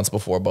 6 months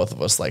before both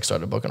of us like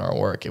started booking our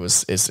work.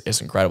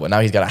 It's incredible. Now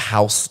he's got a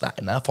house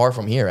not far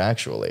from here,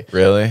 actually.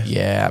 Really?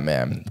 Yeah,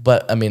 man.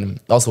 But I mean,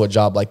 also a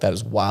job like that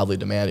is wildly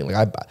demanding.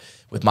 Like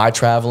with my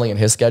traveling and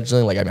his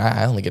scheduling, like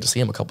I only get to see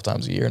him a couple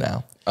times a year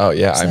now. Oh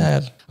yeah,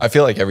 Sad. I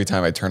feel like every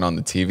time I turn on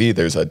the TV,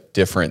 there's a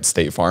different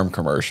State Farm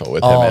commercial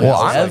with him. Oh, in it. well,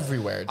 It's like-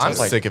 everywhere. I'm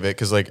sick of it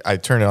because like I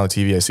turn it on the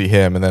TV, I see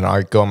him, and then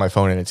I go on my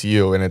phone and it's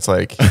you, and it's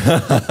like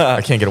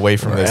I can't get away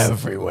from this.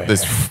 everywhere.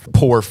 This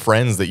poor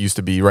friends that used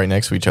to be right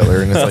next to each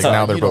other, and it's like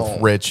now they're You both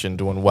don't- rich and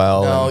doing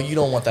well. No, and you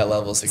don't want that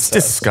level of success.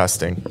 it's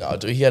disgusting. No,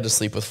 dude, he had to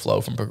sleep with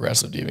Flo from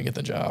Progressive to even get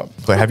the job.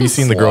 But have you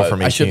seen the girl Slut.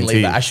 from I shouldn't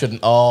leave AT&T? that. I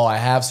shouldn't. Oh, I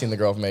have seen the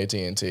girl from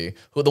AT&T.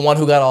 The one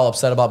who got all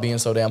upset about being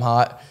so damn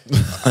hot.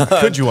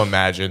 Could you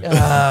imagine?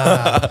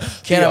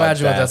 Can't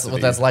imagine what audacity.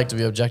 that's like to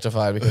be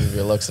objectified because of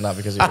your looks and not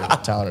because of your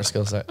talent or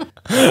skill set.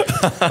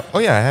 Oh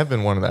yeah, I have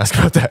been wanting to ask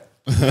about that.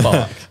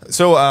 Fuck.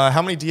 So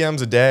how many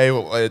DMs a day?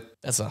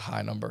 That's a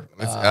high number.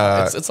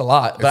 It's a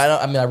lot,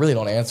 but I really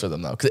don't answer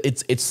them though because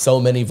it's so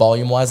many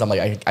volume wise. I'm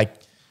like,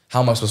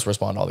 how am I supposed to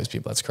respond to all these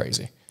people? That's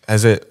crazy.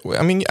 Has it?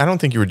 I mean, I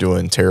don't think you were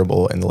doing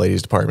terrible in the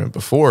ladies department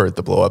before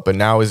the blow up, but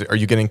now are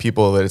you getting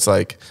people that it's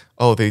like,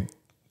 oh, they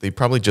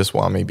probably just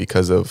want me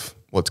because of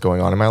what's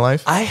going on in my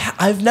life?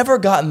 I've never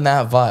gotten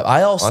that vibe.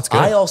 I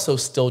also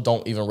still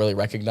don't even really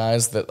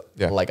recognize that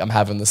like I'm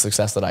having the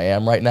success that I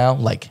am right now,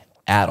 like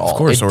at all. Of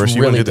course, or else you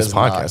wouldn't do this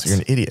podcast. Not. You're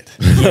an idiot.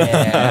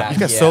 Yeah, You've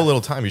got so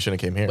little time. You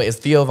shouldn't have came here. Wait, is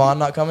Theo Vaughn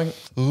not coming?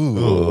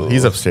 Ooh,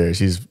 he's upstairs.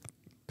 He's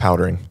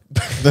powdering.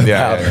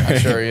 I'm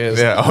sure he is.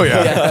 Yeah. Oh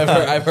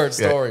yeah. I've heard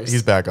stories.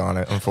 He's back on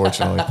it.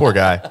 Unfortunately, poor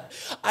guy.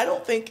 I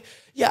don't think.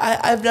 Yeah,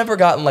 I've never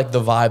gotten like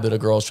the vibe that a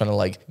girl's trying to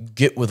like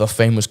get with a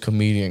famous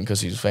comedian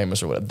because he's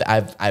famous or whatever.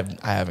 I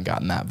haven't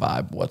gotten that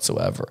vibe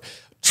whatsoever.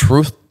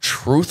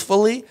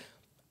 Truthfully,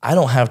 I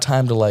don't have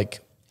time to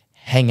like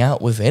hang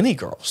out with any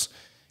girls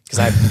because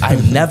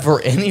I'm never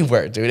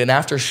anywhere, dude. And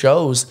after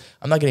shows,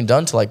 I'm not getting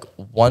done till like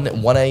 1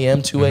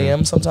 a.m., 2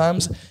 a.m.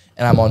 sometimes.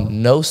 And I'm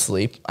on no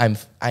sleep. I'm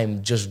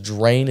just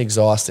drained,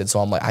 exhausted.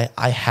 So I'm like,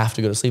 I have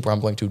to go to sleep or I'm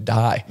going to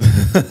die.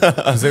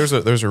 There's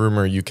a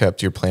rumor you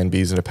kept your Plan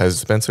Bs in a Pez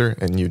dispenser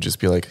and you'd just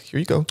be like, here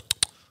you go.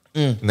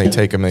 And they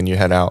take them and you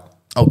head out.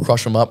 I'll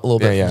crush them up a little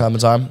bit from time to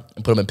time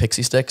and put them in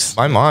pixie sticks.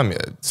 My mom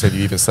said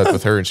you even slept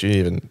with her and she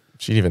didn't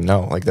even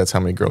know. Like that's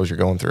how many girls you're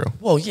going through.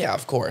 Well, yeah,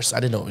 of course.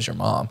 I didn't know it was your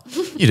mom.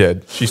 You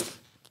did. She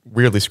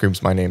weirdly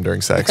screams my name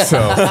during sex. So,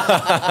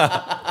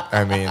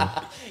 I mean.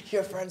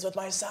 You're friends with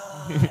my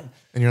son.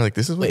 And you're like,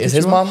 this is what is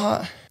his mom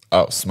hot?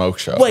 Oh, smoke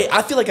show. Wait,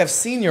 I feel like I've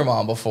seen your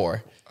mom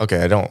before.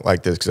 Okay, I don't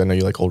like this because I know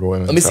you like older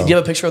women. Let me see. Do you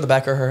have a picture of the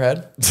back of her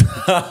head?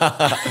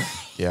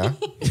 Yeah.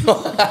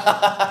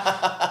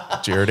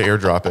 Jared,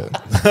 airdrop it.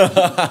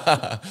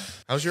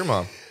 How's your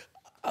mom?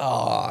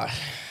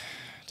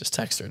 Just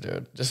text her,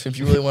 dude. Just if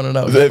you really want to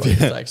know, just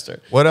text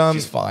her.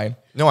 She's fine.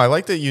 No, I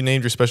like that you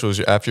named your special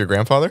after your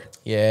grandfather.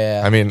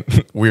 Yeah. I mean,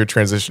 weird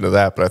transition to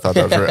that, but I thought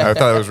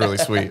that was really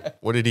sweet.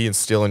 What did he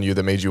instill in you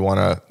that made you want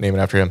to name it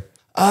after him?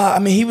 I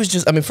mean, he was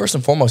just. I mean, first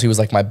and foremost, he was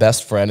like my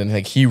best friend, and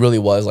like he really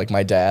was like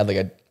my dad.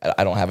 Like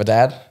I don't have a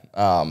dad.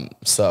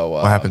 So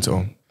what happened to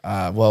him?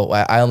 Well,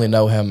 I only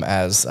know him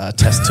as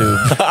test tube.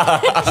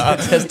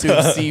 Test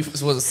tube C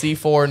was it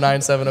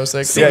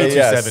C49706?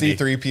 Yeah,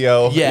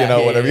 C3PO. Yeah, you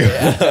know,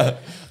 whatever.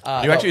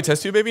 You actually a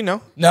test tube baby?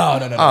 No. No.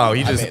 Oh,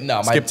 you just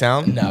skip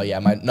town? No, yeah,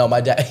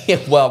 my dad.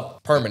 Well,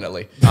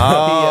 permanently.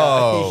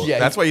 Oh,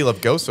 that's why you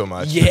love Ghost so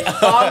much. Yeah,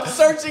 I'm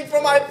searching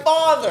for my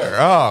father.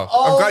 Oh,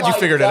 I'm glad you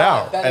figured it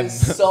out. That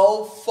is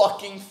so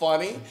fucking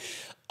funny.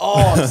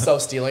 Oh, I'm so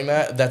stealing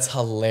that. That's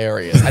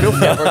hilarious. I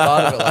never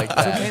thought of it like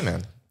that. It's okay,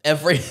 man.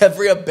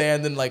 Every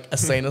abandoned like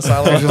insane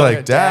asylum. You're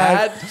like,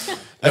 Dad.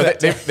 No,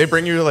 they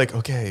bring you like,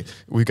 okay,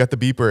 we got the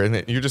beeper, and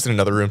then you're just in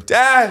another room.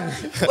 Dad,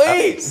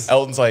 please.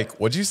 Elton's like,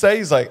 what'd you say?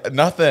 He's like,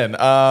 nothing.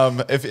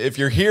 If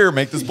you're here,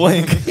 make this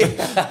blink.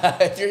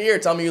 If you're here,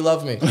 tell me you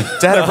love me.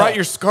 Dad, I brought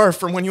your scarf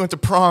from when you went to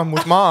prom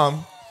with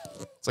Mom.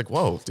 It's like,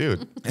 whoa,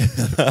 dude.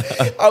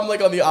 I'm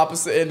like on the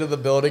opposite end of the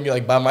building,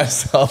 like by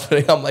myself,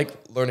 and I'm like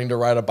learning to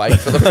ride a bike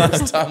for the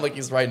first time. Like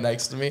he's right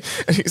next to me.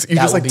 You're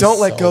just like,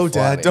 don't let go,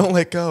 Dad. Don't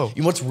let go.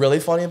 You know what's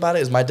really funny about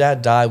it is my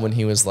dad died when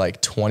he was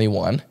like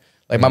 21.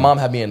 Like my mom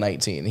had me at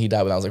 19. He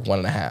died when I was like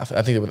 1.5.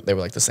 I think they were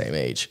like the same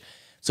age.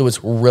 So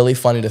it's really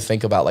funny to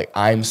think about, like,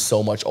 I'm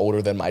so much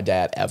older than my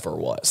dad ever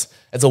was.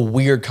 It's a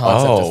weird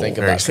concept to think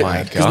about.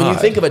 Because when you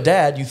think of a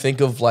dad, you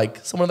think of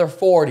like someone in their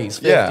 40s,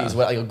 50s,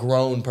 like a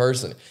grown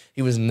person.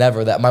 He was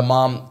never that. My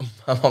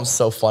mom's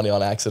so funny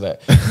on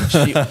accident.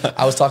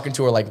 I was talking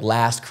to her like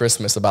last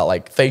Christmas about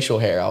like facial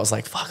hair. I was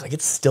like, fuck, like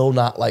it's still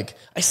not like,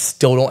 I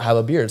still don't have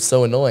a beard. It's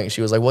so annoying.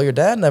 She was like, well, your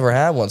dad never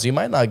had one, so you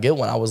might not get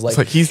one. I was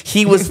like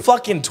he was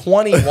fucking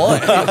 21.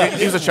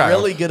 He was a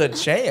child. Really good a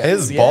chance.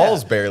 His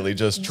balls barely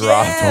just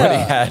dropped when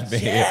he had me.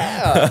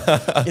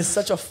 Yeah. It's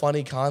such a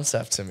funny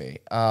concept to me.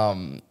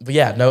 But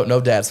yeah, no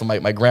dad. So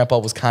my grandpa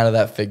was kind of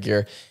that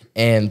figure.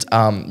 And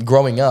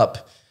growing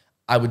up,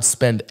 I would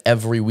spend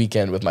every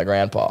weekend with my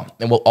grandpa.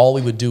 And all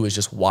we would do is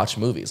just watch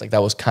movies. Like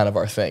that was kind of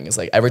our thing. It's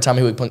like every time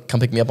he would come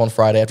pick me up on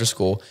Friday after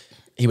school,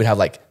 he would have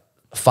like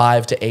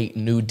 5 to 8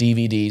 new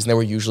DVDs. And they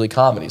were usually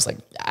comedies like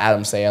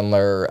Adam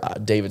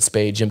Sandler, David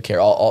Spade, Jim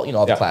Carrey,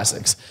 all the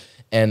classics.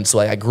 And so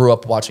like I grew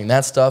up watching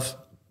that stuff.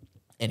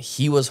 And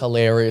he was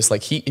hilarious.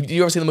 Like did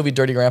you ever see the movie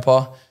Dirty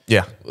Grandpa?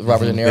 Yeah. With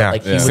Robert De Niro? Yeah.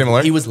 Like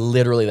Similar. He was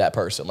literally that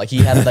person. Like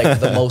he had like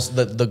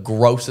the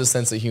grossest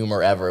sense of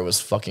humor ever. It was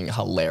fucking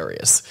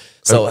hilarious.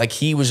 So like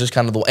he was just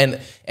kind of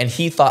and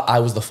he thought I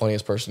was the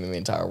funniest person in the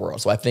entire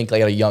world. So I think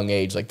like at a young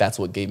age, like that's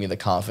what gave me the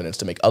confidence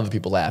to make other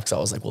people laugh. Cause I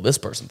was like, well, this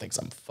person thinks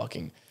I'm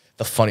fucking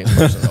the funniest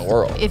person in the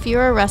world. If you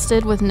were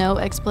arrested with no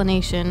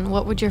explanation,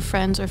 what would your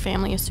friends or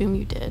family assume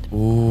you did?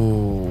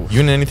 Ooh. You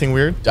in anything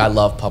weird? I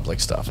love public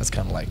stuff. It's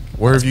kind of like,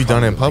 where have you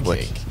done in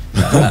public?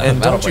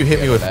 And don't you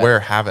hit me with where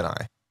haven't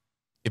I?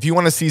 If you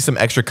want to see some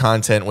extra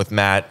content with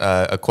Matt,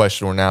 a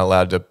question we're not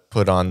allowed to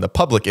put on the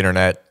public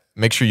internet,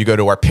 make sure you go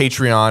to our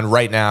Patreon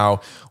right now,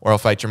 or I'll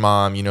fight your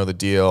mom. You know the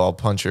deal. I'll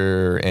punch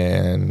her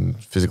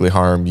and physically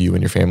harm you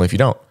and your family if you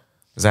don't.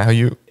 Is that how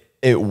you...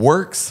 It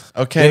works.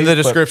 Okay. In the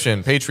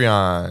description,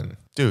 Patreon.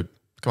 Dude,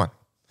 come on.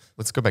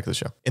 Let's go back to the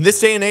show. In this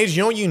day and age,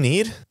 you know what you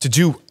need to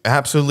do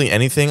absolutely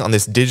anything on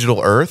this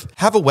digital earth?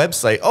 Have a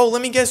website. Oh,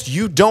 let me guess,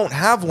 you don't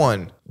have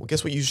one. Well,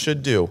 guess what you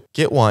should do?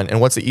 Get one.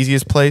 And what's the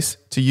easiest place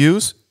to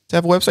use to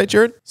have a website,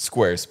 Jared?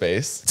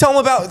 Squarespace. Tell them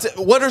about,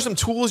 what are some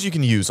tools you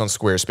can use on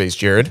Squarespace,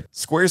 Jared?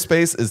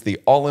 Squarespace is the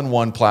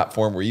all-in-one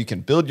platform where you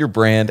can build your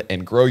brand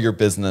and grow your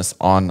business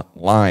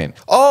online.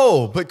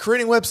 Oh, but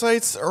creating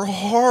websites are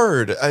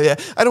hard. I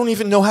don't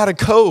even know how to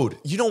code.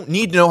 You don't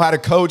need to know how to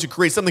code to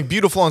create something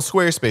beautiful on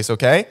Squarespace,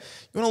 okay?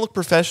 You want to look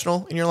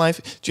professional in your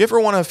life? Do you ever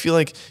want to feel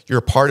like you're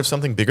a part of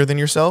something bigger than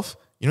yourself?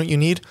 You know what you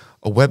need?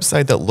 A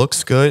website that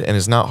looks good and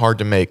is not hard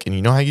to make. And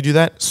you know how you do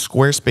that?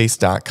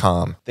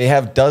 Squarespace.com. They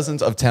have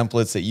dozens of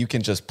templates that you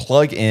can just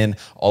plug in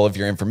all of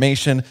your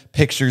information,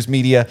 pictures,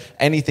 media,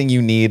 anything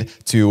you need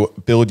to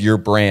build your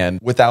brand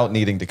without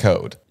needing to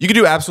code. You can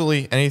do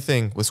absolutely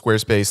anything with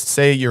Squarespace.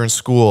 Say you're in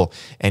school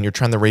and you're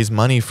trying to raise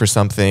money for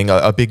something,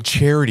 a big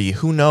charity,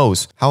 who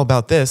knows? How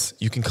about this?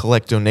 You can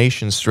collect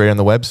donations straight on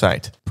the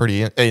website.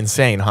 Pretty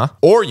insane, huh?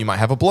 Or you might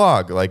have a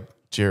blog like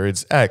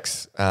Jared's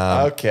ex.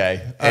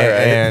 Okay. All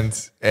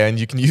right. And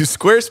you can use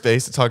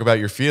Squarespace to talk about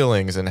your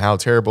feelings and how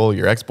terrible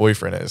your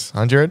ex-boyfriend is.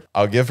 Huh, Jared?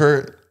 I'll give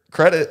her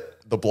credit.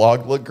 The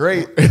blog looked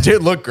great. It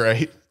did look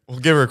great. We'll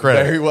give her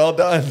credit. Very well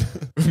done.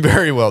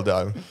 Very well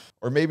done.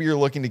 Or maybe you're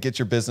looking to get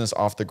your business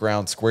off the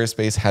ground.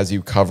 Squarespace has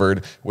you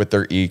covered with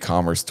their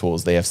e-commerce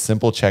tools. They have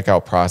simple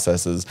checkout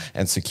processes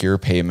and secure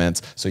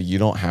payments, so you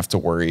don't have to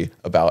worry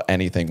about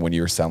anything when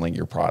you're selling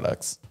your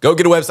products. Go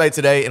get a website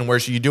today, and where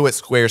should you do it?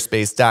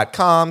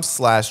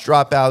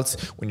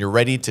 Squarespace.com/dropouts. When you're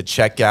ready to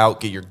check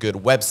out, get your good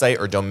website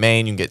or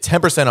domain. You can get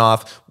 10%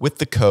 off with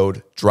the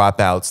code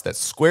dropouts.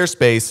 That's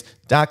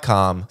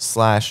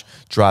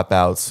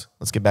squarespace.com/dropouts.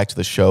 Let's get back to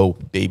the show,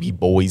 baby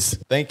boys.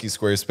 Thank you,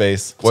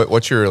 Squarespace.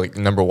 What's your like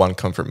 #1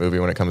 comfort movie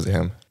when it comes to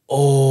him?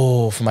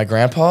 Oh, for my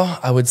grandpa,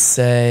 I would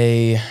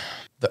say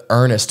the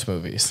Ernest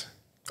movies.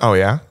 Oh,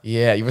 yeah?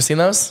 Yeah, you ever seen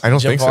those? I don't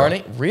Jim think so.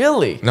 Varney?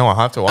 Really? No, I'll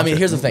have to watch it. I mean,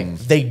 here's the thing.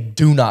 They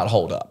do not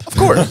hold up. Of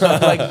course.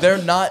 Like,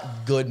 they're not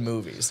good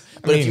movies.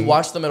 But if you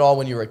watch them at all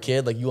when you were a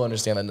kid, like, you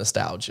understand the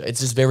nostalgia. It's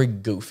just very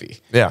goofy.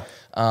 Yeah.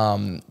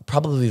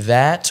 Probably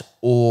that,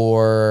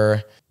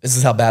 or this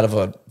is how bad of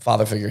a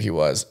father figure he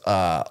was.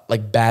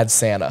 Like Bad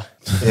Santa.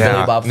 Yeah.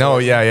 Billy Bob No,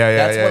 Thornton. yeah.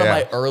 That's one of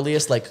my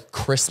earliest, like,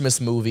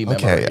 Christmas movie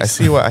memories. Okay, I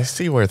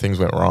see where things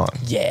went wrong.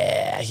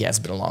 Yeah, it's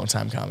been a long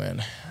time coming.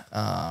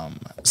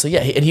 So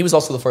yeah, and he was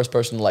also the first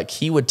person, like,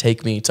 he would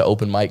take me to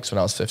open mics when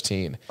I was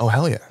 15. Oh,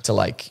 hell yeah.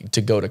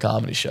 To go to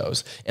comedy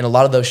shows. And a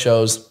lot of those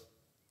shows,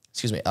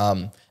 excuse me,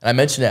 and I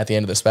mentioned it at the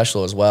end of the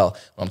special as well,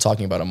 when I'm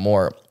talking about them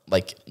more,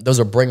 like, those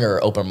are bringer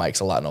open mics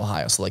a lot in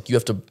Ohio. So, like, you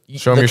have to...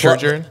 Show me your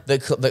shirt, Jared.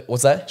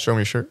 What's that? Show me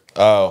your shirt.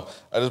 Oh,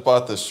 I just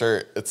bought this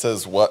shirt. It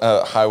says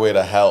Highway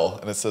to Hell,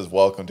 and it says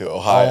Welcome to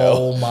Ohio.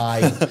 Oh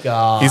my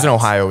God. He's an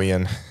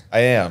Ohioan. I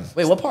am.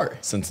 Wait, what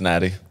part?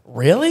 Cincinnati.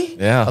 Really?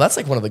 Yeah. Oh, that's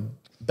like one of the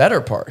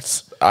better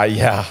parts.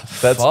 Yeah.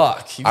 That's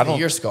Fuck.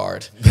 You're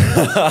scarred.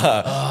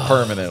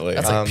 permanently.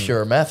 That's like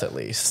pure meth, at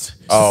least.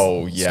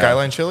 Oh, yeah.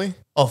 Skyline Chili?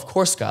 Oh, of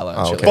course, Skyline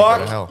Chili. okay.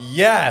 Fuck Hell.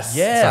 yes.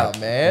 Yeah,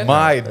 man.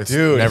 My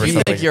dude. never You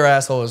something- think your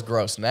asshole is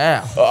gross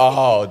now.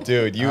 Oh,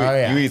 dude. You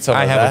yeah. you eat some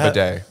I of have that. a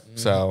bidet,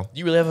 so... Do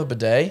you really have a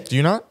bidet? Do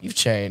you not? You've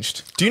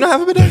changed. Do you not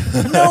have a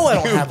bidet? No, I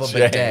don't have a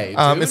bidet.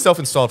 Dude. It's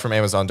self-installed from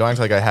Amazon. Don't act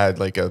like I had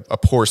like a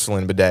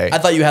porcelain bidet. I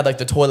thought you had like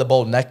the toilet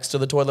bowl next to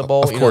the toilet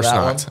bowl. Of You course know that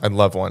not. one? I'd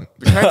love one.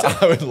 I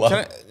would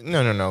love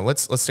No.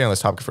 Let's stay on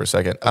this topic for a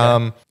second.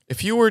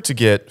 If you were to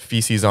get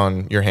feces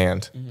on your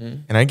hand,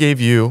 and I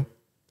gave you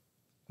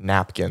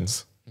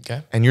napkins,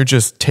 Okay. and you're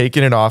just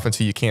taking it off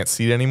until you can't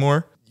see it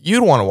anymore,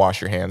 you'd want to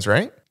wash your hands,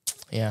 right?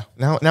 Yeah.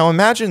 Now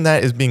imagine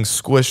that is being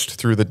squished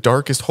through the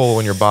darkest hole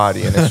in your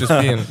body, and it's just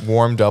being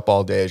warmed up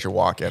all day as you're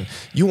walking.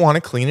 You want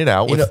to clean it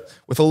out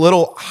with a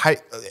little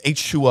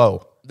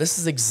H2O. This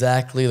is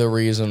exactly the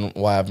reason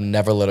why I've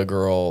never let a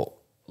girl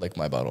lick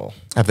my butthole.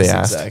 Have they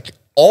This asked?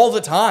 all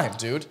the time,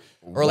 dude.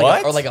 Or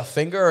like, What? a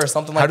finger or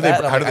something like do they- that.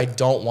 And I'm how do like, they- I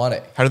don't want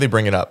it. How do they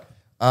bring it up?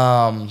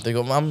 They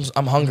go,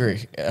 I'm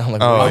hungry. And I'm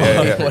like, Oh, what,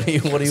 yeah. what do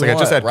you want? It's like I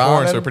just had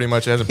corn, so pretty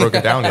much it hasn't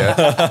broken down yet.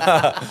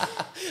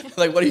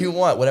 Like, what do you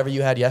want? Whatever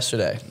you had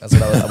yesterday. That's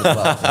what I would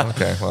love.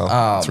 Okay,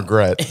 well, it's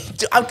regret.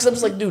 Because I'm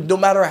just like, dude, no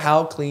matter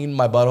how clean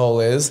my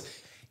butthole is,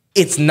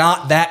 it's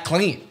not that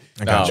clean.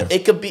 gotcha.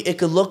 It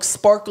could look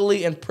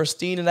sparkly and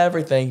pristine and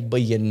everything,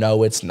 but you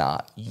know it's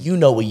not. You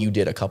know what you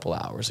did a couple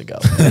hours ago.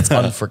 It's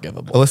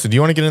unforgivable. Alyssa, do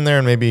you want to get in there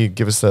and maybe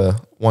give us a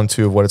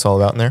 1-2 of what it's all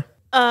about in there?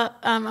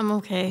 I'm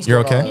okay. You're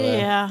okay?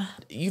 Yeah.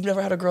 You've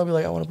never had a girl be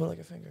like, I want to put like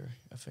a finger.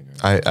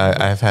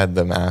 I've had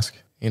them ask.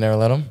 You never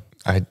let them?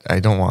 I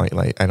don't want,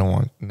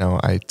 no,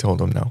 I told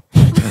them no.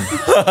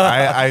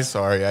 I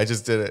sorry, I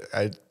just did it.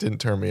 I didn't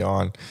turn me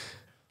on.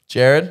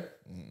 Jared?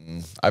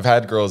 I've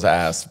had girls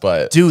ask,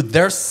 but Dude,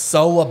 they're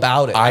so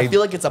about it. I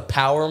feel like it's a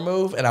power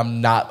move, and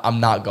I'm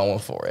not going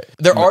for it.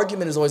 Their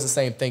argument is always the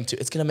same thing too.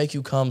 It's gonna make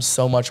you come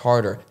so much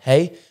harder.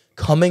 Hey,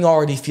 coming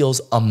already feels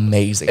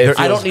amazing. It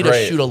I don't feels need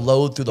great. to shoot a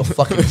load through the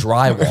fucking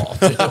drywall.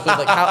 Dude.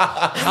 Like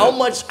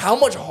how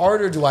much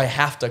harder do I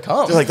have to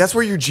come? They're like, that's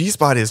where your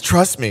G-spot is.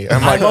 Trust me.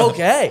 I'm like, I'm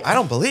okay. I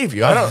don't believe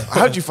you.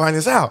 How'd you find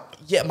this out?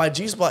 Yeah, my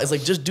G-spot is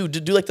like, just do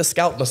like the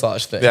scalp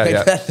massage thing. Yeah, Like,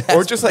 yeah. that's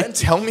Or just like,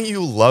 plenty. tell me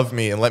you love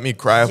me and let me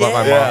cry about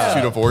my mom's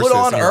two divorces. Put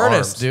on in your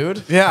Ernest, arms.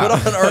 dude. Yeah.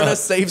 Put on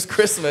Ernest Saves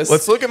Christmas.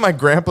 Let's look at my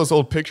grandpa's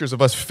old pictures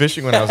of us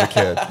fishing when I was a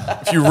kid.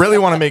 If you really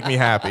want to make me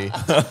happy,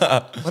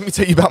 let me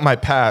tell you about my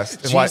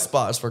past. And why-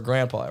 G-spots for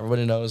grandpa.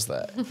 Everybody knows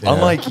that.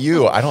 Unlike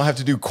you, I don't have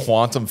to do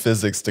quantum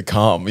physics to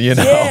come, you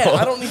know? Yeah,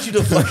 I don't need you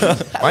to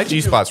fucking. my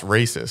G-spot's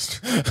racist.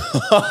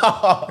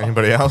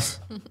 Anybody else?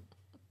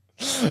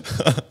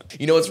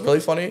 You know what's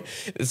really funny?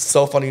 It's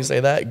so funny you say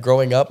that.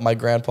 Growing up, my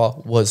grandpa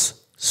was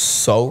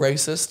so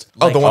racist.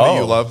 Oh, the one that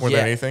you Oh. love more than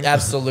anything?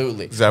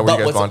 Absolutely. Is that where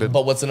you guys bonded?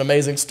 But what's an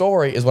amazing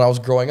story is when I was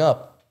growing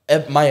up,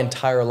 my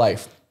entire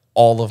life,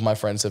 all of my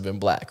friends have been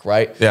black,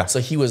 right? Yeah. So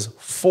he was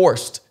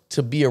forced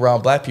to be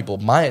around black people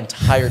my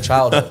entire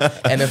childhood.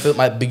 And then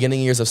my beginning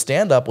years of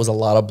stand-up was a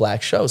lot of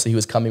black shows. So he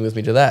was coming with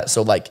me to that.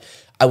 So like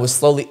I was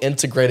slowly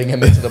integrating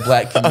him into the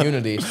black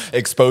community.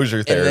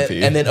 Exposure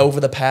therapy. And then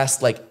over the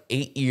past like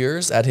 8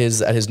 years at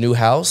his new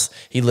house,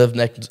 he lived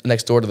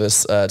next door to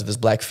this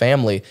black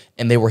family,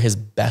 and they were his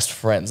best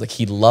friends. Like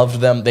he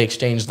loved them. They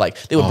exchanged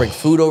they would bring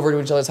food over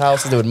to each other's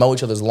houses. They would mow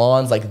each other's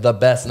lawns, like the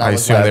best. And I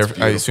assume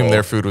beautiful.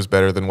 their food was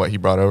better than what he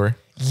brought over.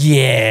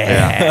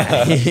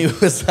 Yeah. He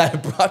was. I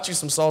brought you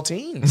some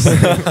saltines.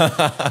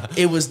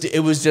 it was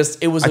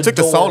I took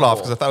the salt off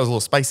because I thought it was a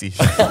little spicy.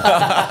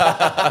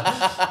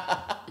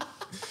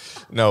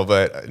 No,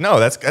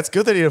 that's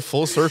good that he had a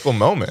full circle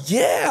moment.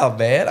 Yeah,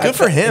 man. Good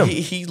for him.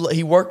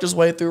 He worked his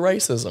way through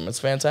racism. It's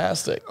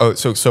fantastic. Oh,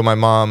 so my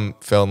mom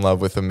fell in love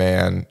with a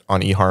man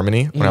on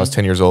eHarmony when I was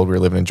 10 years old. We were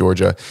living in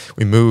Georgia.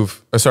 We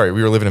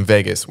were living in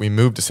Vegas. We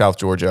moved to South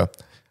Georgia.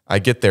 I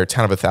get there,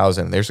 town of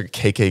 1,000. There's a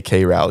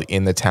KKK rally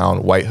in the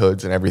town, white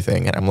hoods and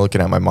everything. And I'm looking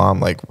at my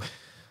mom like,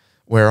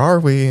 where are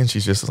we? And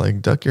she's just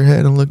like, duck your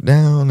head and look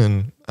down.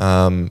 And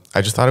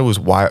I just thought it was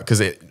wild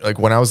because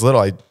when I was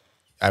little,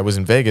 I was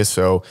in Vegas,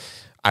 so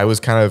I was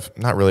kind of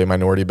not really a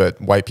minority, but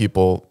white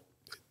people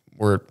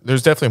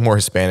there's definitely more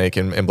Hispanic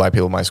and black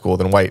people in my school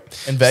than white.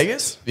 In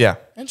Vegas? Yeah.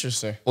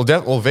 Interesting.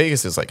 Well,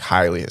 Vegas is like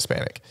highly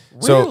Hispanic.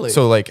 Really?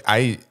 So like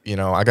I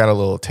got a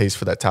little taste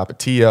for that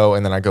Tapatio,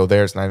 and then I go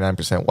there, it's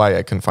 99% white.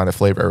 I couldn't find a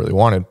flavor I really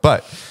wanted.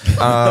 But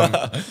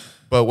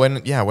but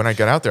when I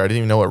got out there, I didn't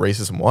even know what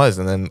racism was.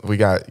 And then we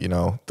got,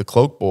 the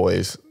cloak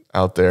boys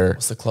out there.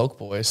 What's the cloak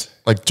boys?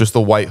 Like just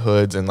the white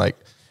hoods and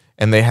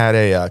they had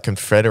a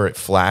Confederate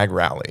flag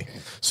rally.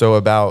 So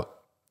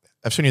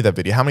I've shown you that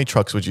video. How many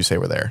trucks would you say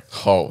were there?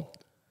 Oh,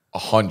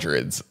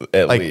 hundreds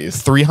at Like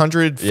least.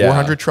 300,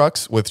 400 Yeah.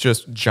 trucks with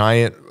just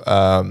giant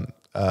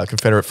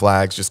Confederate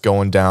flags just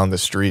going down the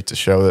street to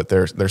show that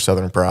they're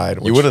Southern pride.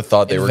 You would have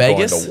thought they In were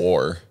Vegas? going to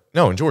war.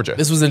 No, in Georgia.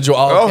 This was in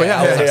Georgia. Oh, okay. yeah,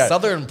 I was yeah, like, yeah.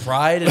 Southern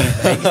Pride in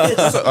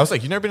Vegas. I was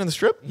like, you never been on the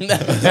Strip?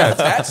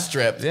 That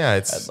strip. Yeah,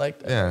 I'd like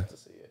that. Yeah.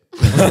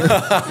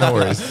 No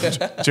worries.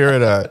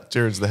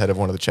 Jared's the head of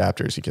one of the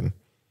chapters. He can.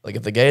 Like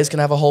if the gays can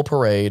have a whole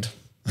parade,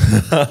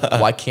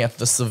 why can't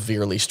the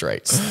severely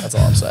straights? That's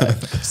all I'm saying.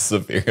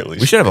 Severely.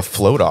 We should have a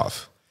float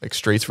off, like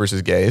straights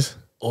versus gays.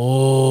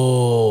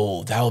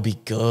 Oh, that would be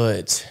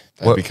good.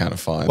 That'd be kind of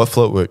fun. What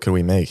float could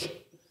we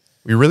make?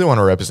 We really want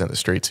to represent the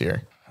straights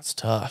here. That's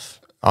tough.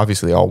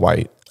 Obviously, all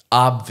white.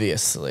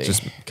 Obviously.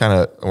 Just kind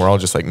of, we're all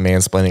just like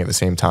mansplaining at the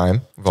same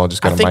time. We've all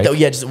just got I a think mic.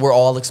 that, just, we're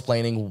all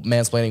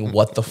mansplaining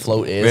what the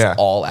float is Yeah.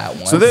 all at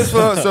once. So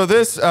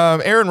this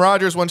Aaron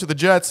Rodgers went to the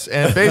Jets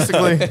and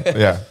basically,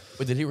 yeah.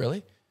 Wait, did he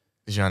really?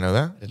 Did you not know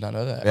that? I did not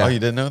know that. Yeah. Oh, you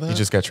didn't know that? He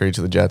just got traded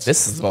to the Jets.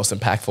 This is the most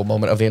impactful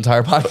moment of the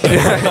entire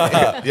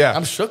podcast. yeah.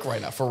 I'm shook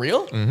right now. For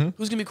real?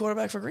 Who's going to be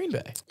quarterback for Green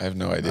Bay? I have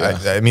no idea.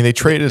 I mean, they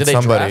traded Did they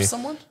somebody, draft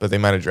someone? but they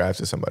might have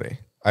drafted somebody.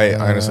 I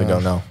honestly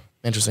don't know.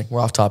 Interesting. We're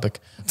off topic.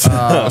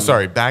 Oh,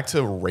 sorry. Back to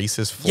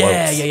racist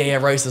floats. Yeah.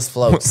 Racist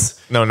floats.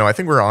 No, I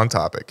think we're on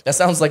topic. That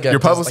sounds like Your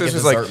publicist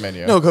was was like,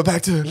 menu. no, go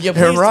back to Yeah,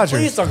 Aaron please, Rodgers.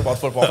 please talk about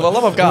football. For the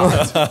love of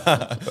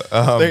God.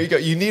 There you go.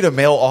 You need a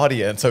male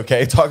audience,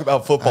 okay? Talk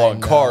about football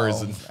and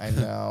cars. And I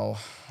know.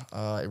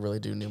 I really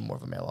do need more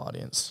of a male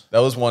audience. that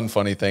was one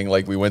funny thing.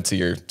 Like we went to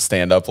your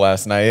stand up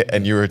last night,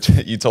 and you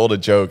told a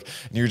joke,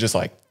 and you were just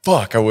like,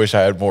 "Fuck! I wish I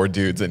had more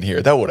dudes in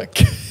here. That would have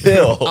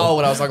killed." Oh,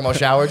 when I was talking about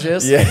shower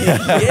jizz?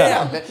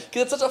 Yeah, man.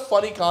 Because it's such a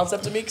funny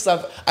concept to me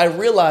because I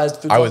realized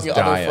through I was talking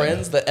to other dying.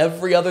 friends that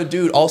every other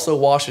dude also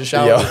washes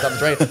showers down the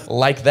drain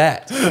like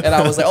that. And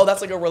I was like, oh,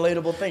 that's like a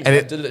relatable thing. And I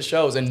did it at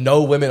shows, and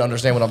no women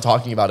understand what I'm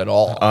talking about at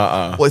all.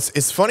 Well,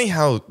 it's funny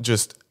how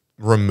just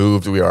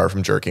removed we are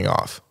from jerking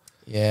off.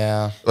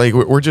 Yeah. Like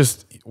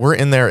we're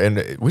in there, and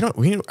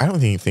I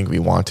don't even think we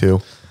want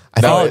to.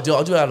 I'll do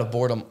it out of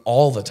boredom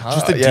all the time.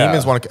 Just the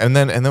demons want to, and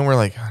then we're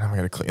like, oh, now we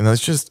gotta clean. And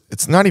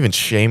it's not even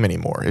shame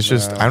anymore. It's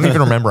just I don't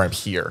even remember I'm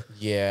here.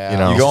 Yeah, you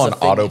know, You go on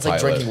It's autopilot. like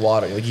drinking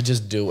water. Like you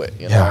just do it.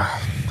 You know? Yeah,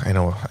 I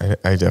know.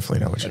 I definitely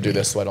know what you I do mean.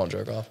 this so I don't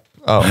jerk off.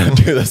 Oh,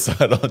 Do this.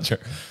 I don't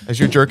jerk. has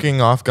your jerking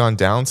off gone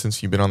down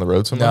since you've been on the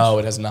road so much? No,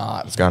 it has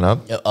not. It's gone up.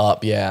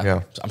 Up, yeah.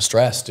 Yeah. I'm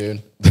stressed,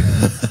 dude.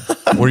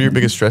 What are your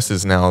biggest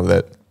stresses now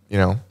that you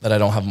know? That I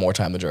don't have more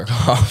time to jerk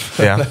off.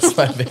 Yeah. That's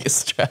my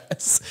biggest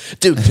stress.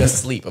 Dude,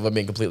 just sleep, if I'm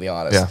being completely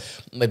honest.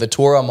 Yeah. Like the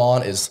tour I'm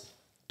on is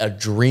a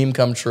dream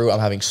come true. I'm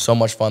having so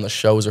much fun. The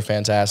shows are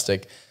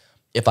fantastic.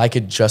 If I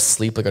could just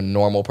sleep like a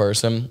normal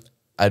person,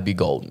 I'd be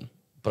golden.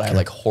 But I have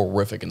like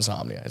horrific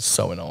insomnia. It's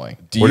so annoying.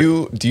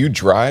 Do you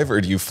drive or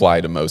do you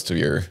fly to most of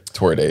your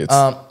tour dates?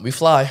 We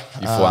fly.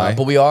 You fly?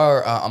 But we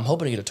are, I'm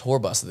hoping to get a tour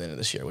bus at the end of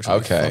this year, which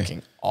would be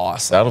fucking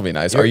awesome. That'll be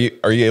nice. Are you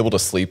able to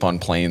sleep on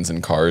planes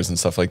and cars and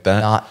stuff like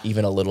that? Not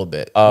even a little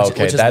bit. Oh,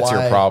 okay. is That's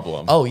your why-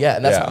 problem. Oh yeah,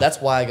 and Yeah. that's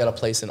why I got a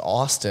place in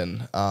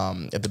Austin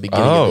at the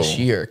beginning of this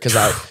year because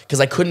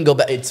I couldn't go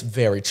back. It's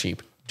very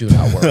cheap. Do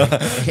not worry.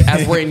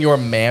 As we're in your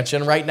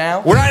mansion right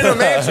now. We're not in a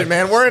mansion,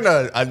 man. We're in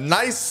a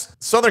nice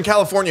Southern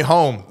California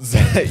home.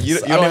 You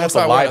don't I'm have to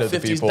sorry, lie we're to in a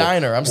the 50s people.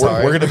 diner. I'm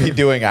sorry. We're going to be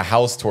doing a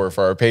house tour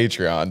for our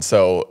Patreon,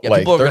 so Yeah,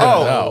 like people are they're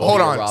gonna gonna know. know. Hold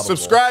Be on. robbable.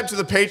 Subscribe to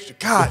the Patreon.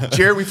 God,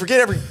 Jared, we forget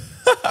every.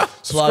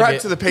 Subscribe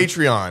it. to the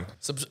Patreon.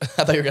 I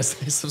thought you were gonna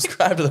say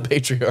subscribe to the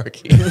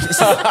patriarchy.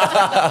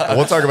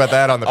 We'll talk about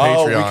that on the Oh,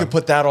 Patreon. we could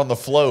put that on the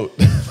float.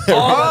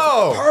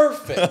 Oh,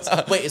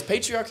 Perfect. Wait, is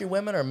patriarchy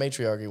women or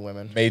matriarchy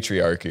women?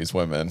 Matriarchy's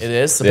women. It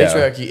is. So Yeah.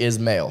 patriarchy is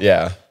male.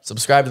 Yeah.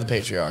 Subscribe to the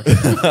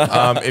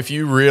patriarchy. if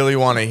you really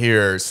want to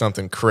hear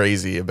something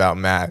crazy about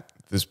Matt,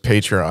 this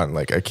Patreon,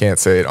 like I can't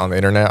say it on the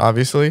internet,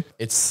 obviously.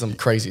 It's some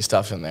crazy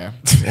stuff in there.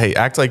 Hey,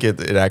 act like it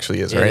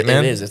actually is, right,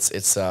 man? It is.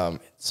 It's my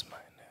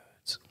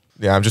nudes.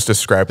 Yeah, I'm just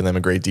describing them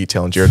in great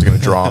detail, and Jared's gonna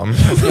draw them.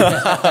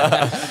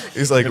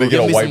 He's like, Gonna "Was get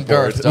a Give me some whiteboard.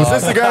 girth, dog.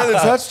 this the guy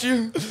that touched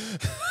you?"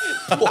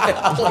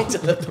 Point to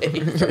the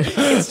paper.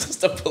 It's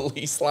just a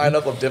police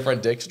lineup of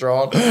different dicks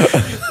drawn.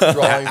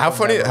 Drawing How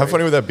from funny? How memory.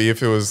 funny would that be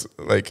if it was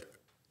like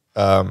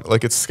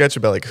it's a sketch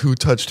about like who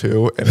touched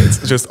who, and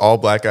it's just all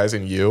black guys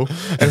and you,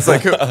 and it's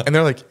like, and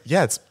they're like,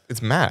 yeah,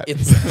 it's Matt.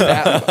 It's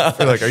that.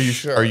 They're like, are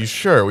you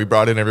sure? We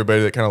brought in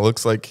everybody that kind of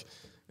looks like.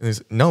 And he's,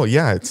 no,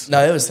 yeah, it's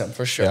No, it was him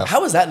for sure. Yeah.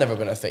 How has that never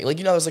been a thing? Like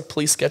there's like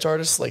police sketch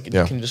artists. Like,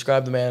 Yeah. can you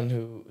describe the man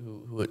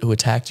who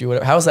attacked you?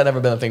 Whatever. How has that never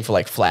been a thing for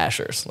like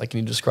flashers? Like, can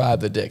you describe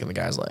the dick? And the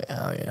guy's like,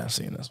 oh yeah, I've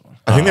seen this one.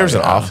 I think there was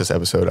an Office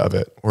episode of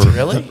it. Where,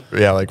 Really?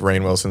 Yeah, like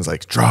Rainn Wilson's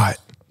like, draw it.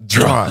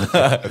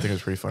 I think it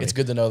was pretty funny. It's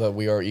good to know that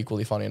we are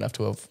equally funny enough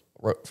to have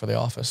wrote for The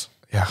Office.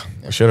 Yeah,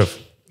 we should have.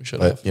 We should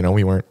But have. you know,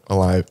 we weren't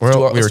alive. We do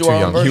were our too own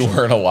young. version. You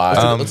weren't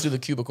alive. Let's do the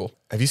Cubicle.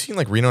 Have you seen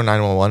like Reno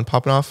 911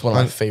 popping off? One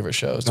of my favorite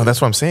shows. No,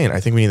 that's what I'm saying. I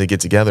think we need to get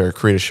together,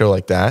 create a show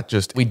like that.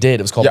 Just We did.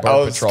 It was called Yeah, I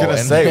Bird was Patrol. gonna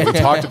and- say we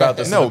talked about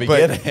this no, in the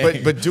but,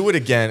 beginning. but do it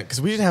again because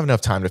we didn't have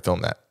enough time to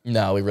film that.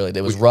 No, we really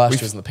did. It was rushed.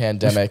 It was in the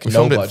pandemic. We No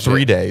filmed it budget.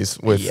 3 days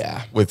with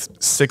Yeah. with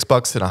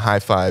 $6 and a high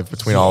five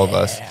between all of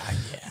us.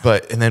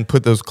 But and then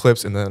put those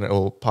clips and then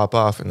it'll pop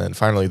off and then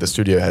finally the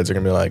studio heads are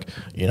gonna be like,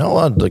 you know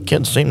what, the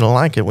kids seem to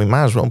like it. We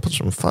might as well put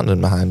some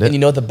funding behind it. And you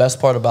know what the best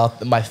part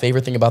about my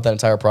favorite thing about that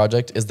entire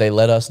project is they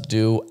let us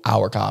do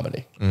our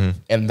comedy,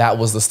 and that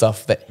was the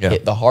stuff that Yeah.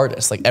 hit the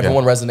hardest. Like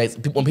everyone resonates.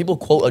 When people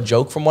quote a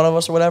joke from one of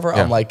us or whatever,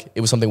 Yeah. I'm like,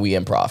 it was something we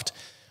improv'd.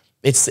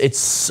 It's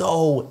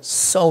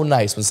so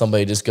nice when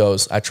somebody just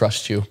goes, I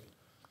trust you,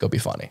 go be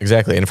funny.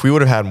 Exactly. And if we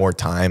would have had more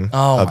time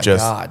Oh of my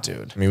just god,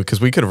 dude. I mean, because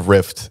we could have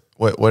riffed.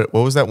 What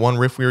was that one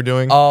riff we were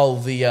doing? Oh,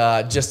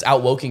 the just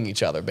outwoking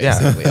each other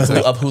basically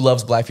of who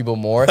loves black people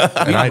more. We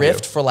I do.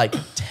 riffed for like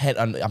 10.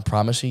 I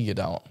promise you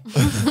don't.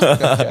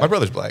 My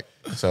brother's black,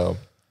 so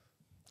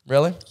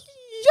Really?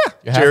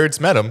 yeah. Jared's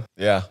met him.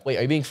 yeah. Wait,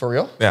 are you being for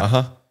real?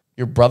 Yeah.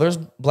 Your brother's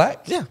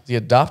black? Yeah. Is he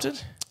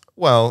adopted?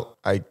 Well,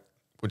 I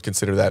would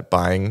consider that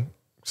buying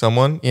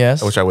someone.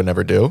 Yes. Which I would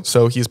never do.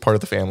 So he's part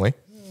of the family.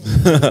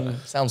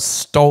 Sounds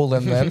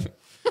stolen then.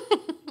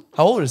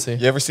 How old is he?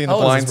 You ever seen The How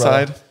old Blind is his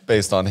brother? Side?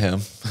 Based on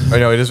him. I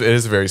know it is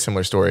a very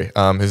similar story.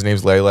 His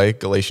name's Lele,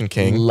 Galatian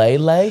King.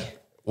 Lele?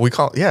 We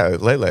call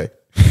Lele.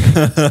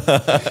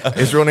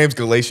 His real name's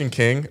Galatian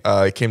King.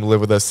 He came to live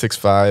with us,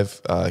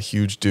 6'5",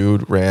 huge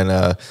dude, ran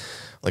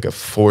like a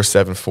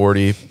 4.7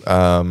 40,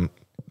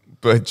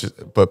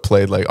 but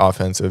played like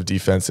offensive,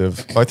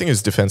 defensive. Well, I think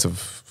it's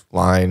defensive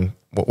line.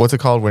 What's it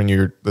called when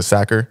you're the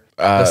sacker?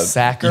 The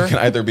sacker? You can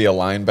either be a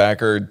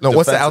linebacker. No,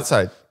 what's the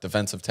outside?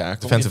 Defensive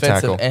tackle. Defensive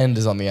tackle. end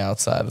is on the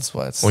outside. That's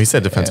why it's. Well, he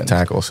said defensive end.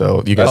 tackle,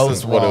 so you guys.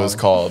 That's just what it was wrong.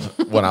 called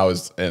when I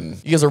was in.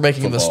 You guys are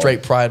making the Football.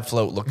 straight pride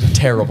float look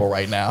terrible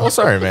right now. Well,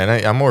 sorry,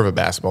 man. I'm more of a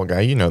basketball guy.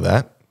 You know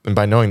that. And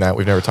by knowing that,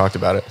 we've never talked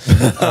about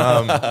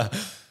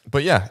it.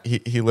 But yeah,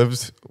 he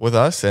lives with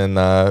us, and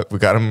we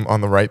got him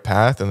on the right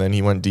path. And then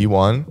he went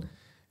D1,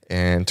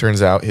 and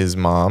turns out his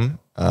mom.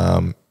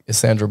 Is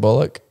Sandra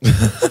Bullock?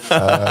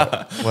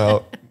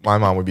 Well, my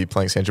mom would be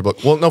playing Sandra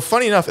Bullock. Well, no,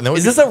 funny enough, and then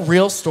Is this a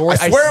real story?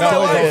 I swear on my still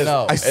life. don't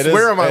know. I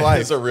swear on my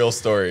life. It's a real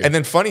story. And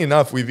then, funny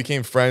enough, we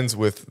became friends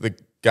with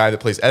guy that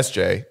plays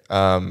SJ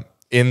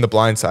in The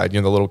Blind Side,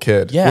 the little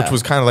kid, Yeah. which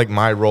was kind of like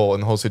my role in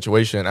the whole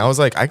situation. I was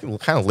like, I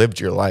kind of lived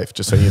your life,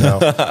 just so you know.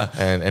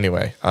 And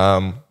anyway,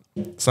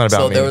 it's not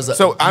about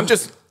me.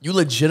 You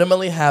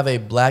legitimately have a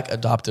black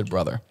adopted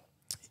brother.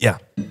 Yeah.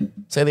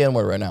 Say the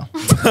N-word right now.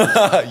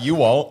 You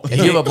won't. If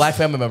you have a black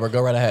family member, go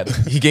right ahead.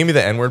 He gave me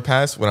the N-word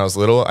pass when I was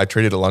little. I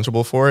traded a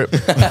Lunchable for it.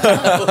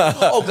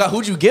 Oh, God,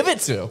 who'd you give it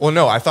to? Well,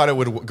 no, I thought it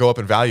would go up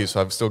in value,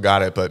 so I've still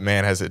got it, but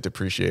man, has it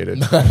depreciated.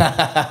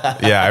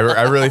 Yeah,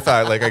 I really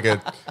thought like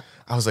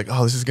I was like,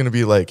 oh, this is going to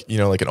be like,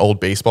 like an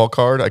old baseball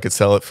card. I could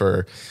sell it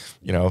for,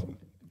 $1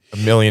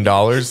 million.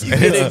 You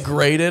get it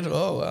graded.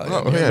 Oh,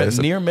 wow.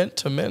 Near mint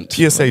to mint.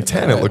 PSA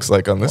 10, it looks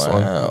like on this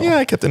one. Yeah,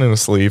 I kept it in a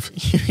sleeve.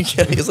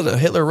 Is it a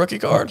Hitler rookie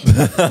card?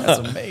 That's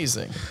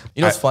amazing.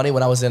 You know what's funny?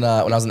 When I was in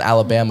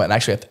Alabama, and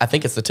actually I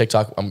think it's the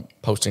TikTok I'm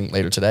posting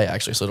later today,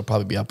 actually, so it'll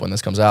probably be up when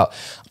this comes out.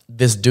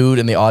 This dude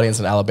in the audience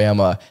in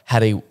Alabama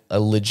had a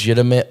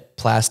legitimate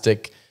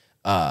plastic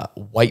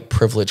white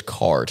privilege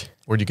card.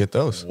 Where'd you get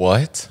those?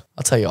 What?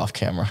 I'll tell you off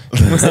camera.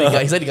 He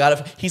said he got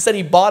it. He said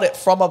he bought it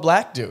from a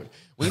black dude.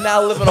 We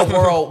now live in a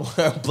world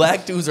where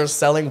black dudes are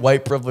selling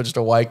white privilege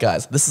to white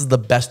guys. This is the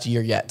best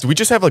year yet. Do we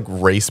just have like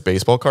race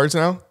baseball cards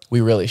now? We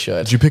really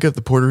should. Did you pick up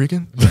the Puerto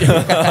Rican? Oh,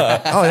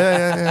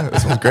 yeah.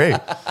 This one's great.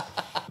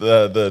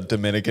 The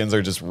Dominicans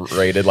are just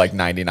rated like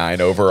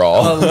 99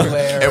 overall.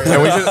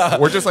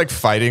 And we're just like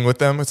fighting with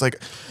them. It's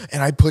like,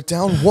 and I put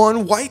down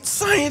one white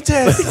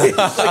scientist.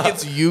 It's like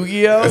it's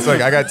Yu-Gi-Oh. It's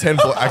like I got 10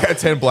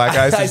 black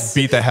guys, just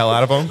beat the hell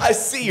out of them. I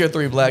see your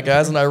 3 black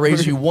guys, and I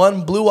raise you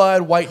one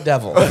blue-eyed white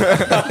devil.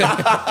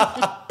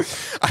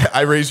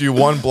 I raise you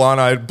one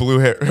blonde-eyed,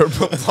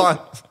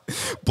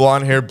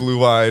 blonde-haired,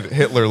 blue-eyed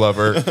Hitler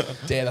lover.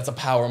 Damn, that's a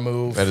power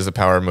move. That is a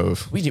power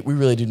move. We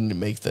really do need to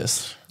make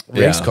this.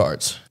 Race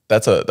cards.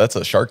 That's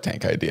a Shark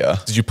Tank idea.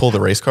 Did you pull the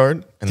race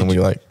card? And then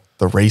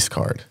the race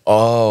card.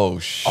 Oh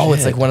shit! Oh,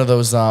 it's like one of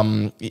those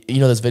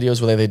those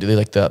videos where they do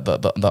like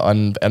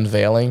the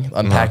unveiling,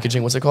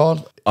 unpackaging. What's it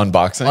called?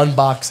 Unboxing.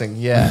 Unboxing.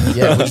 Yeah. We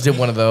just did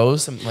one of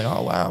those. I'm like,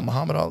 oh wow,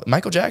 Muhammad Ali,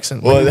 Michael Jackson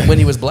when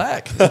he was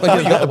black. Like,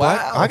 You got the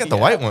black? I got the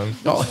white one.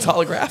 Oh, it's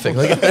holographic.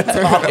 Like,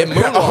 it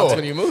moonwalks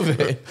when you move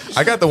it.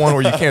 I got the one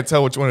where you can't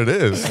tell which one it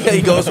is.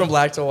 He goes from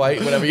black to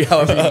white however you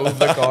move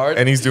the card.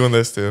 And he's doing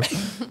this too.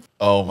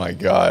 Oh my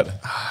god,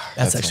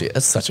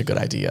 that's such a good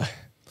idea.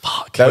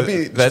 Fuck.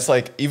 That's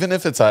like, even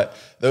if it's that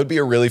would be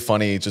a really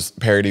funny just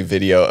parody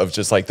video of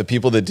just like the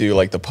people that do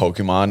like the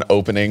Pokemon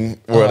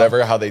opening or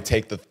whatever, how they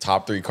take the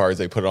top 3 cards,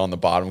 they put it on the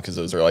bottom because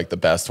those are like the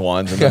best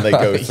ones, and then they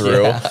go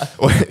through.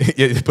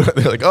 But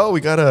they're like, oh,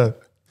 we got a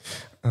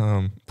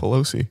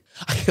Pelosi.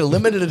 A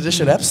limited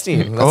edition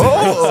Epstein. That's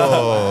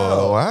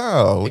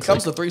wow. It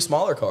comes with 3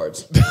 smaller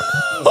cards.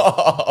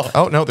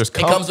 Oh no, there's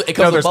cum. It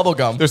comes with bubble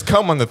gum. There's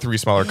cum on the 3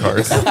 smaller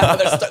cards.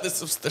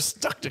 they're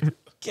stuck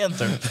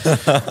together.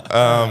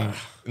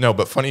 No,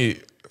 but funny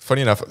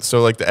enough.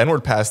 So like the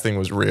N-word pass thing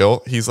was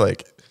real. He's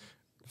like,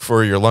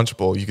 for your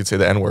Lunchable, you could say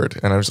the N-word,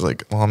 and I was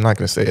like, well, I'm not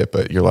going to say it,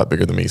 but you're a lot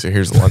bigger than me, so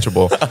here's the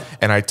Lunchable.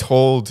 And I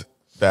told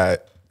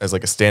that as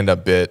like a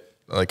stand-up bit.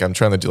 Like I'm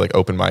trying to do like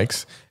open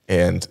mics,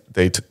 and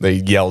they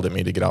yelled at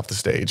me to get off the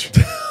stage.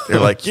 They're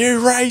like, "You're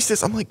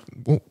racist." I'm like,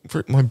 well,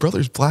 my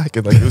brother's black,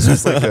 and like it was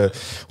just like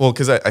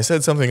because I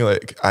said something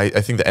like I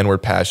think the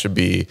N-word pass should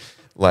be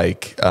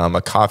like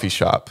a coffee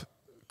shop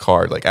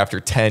card. Like after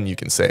 10, you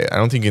can say it. I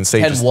don't think you can say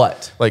 10 just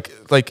what? Like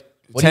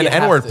What do 10 you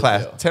have N-word to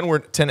pass, do?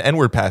 10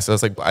 N-word passes. I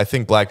was like, I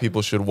think black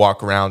people should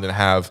walk around and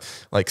have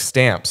like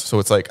stamps. So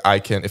it's like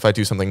if I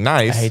do something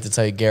nice. I hate to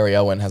tell you, Gary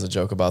Owen has a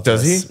joke about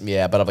Does this. he?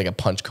 Yeah, but of like a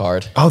punch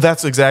card. Oh,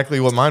 that's exactly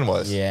what mine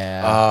was.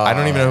 Yeah. I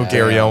don't even know who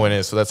Gary Owen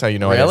is, so that's how you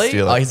know I Really? didn't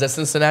steal it. Oh, he's a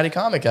Cincinnati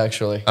comic,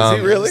 actually. Is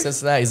he really?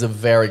 Cincinnati. He's a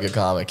very good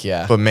comic,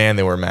 yeah. But man,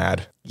 they were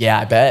mad.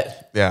 Yeah, I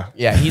bet. Yeah.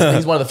 Yeah,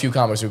 he's one of the few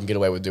comics who can get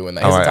away with doing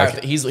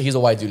that. He's He's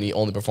a white dude and he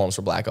only performs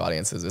for black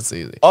audiences. It's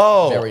easy.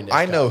 Oh, Very niche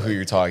I know comic. who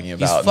you're talking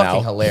about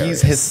fucking now.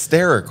 hilarious. He's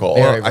hysterical.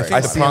 Very, I very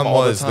think the see him problem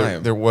all the was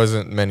time. there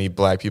wasn't many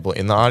black people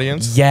in the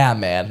audience. Yeah,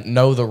 man.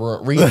 Know the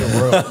room. Read the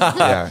room.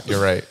 Yeah,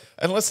 you're right.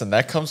 And listen,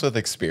 that comes with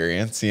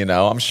experience, you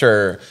know. I'm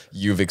sure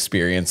you've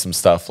experienced some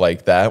stuff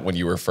like that when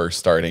you were first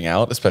starting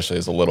out, especially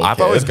as a little I've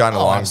kid. always gotten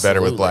along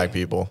better with absolutely. black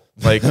people.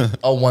 Like,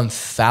 Oh,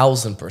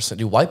 1,000%.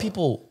 Dude, white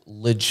people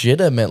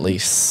legitimately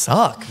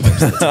suck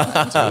most of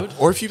the time, dude.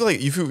 or if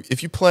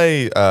you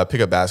play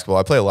pickup basketball,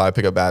 I play a lot of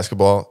pickup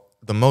basketball.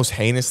 The most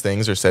heinous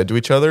things are said to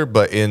each other,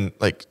 but in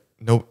like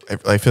no,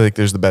 I feel like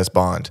there's the best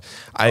bond.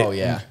 Oh,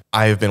 yeah.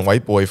 I have been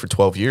white boy for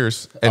 12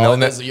 years, and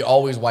You're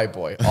always white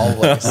boy.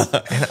 Always.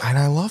 and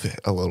I love it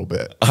a little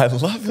bit. I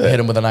love Hit it.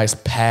 him with a nice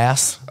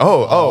pass.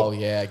 Oh.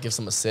 Yeah. Give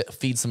some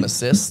feed some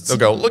assists. They'll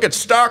go, look at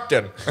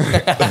Stockton.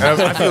 And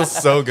I feel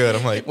so good.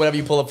 I'm like, Whenever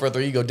you pull up for a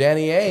 3, you go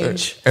Danny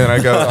Ainge. and then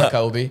I go, Not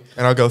Kobe.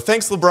 and I'll go,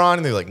 thanks LeBron,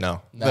 and they're like,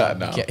 no, No,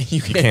 No. You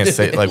you can't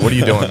say like, what are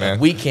you doing, man?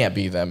 We can't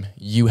be them.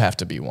 You have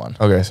to be one.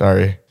 Okay,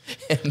 sorry.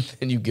 And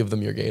then you give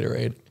them your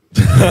Gatorade.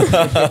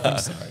 I'm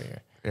sorry.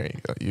 There you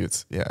go.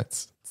 It's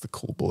the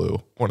cool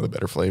blue. One of the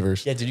better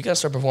flavors. Yeah, dude, you gotta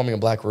start performing in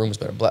black rooms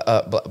better.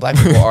 Black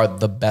people are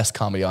the best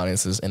comedy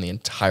audiences in the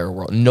entire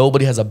world.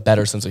 Nobody has a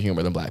better sense of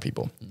humor than black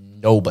people.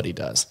 Nobody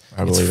does.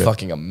 It's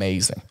fucking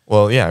amazing.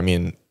 Well, yeah, I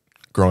mean,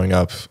 growing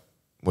up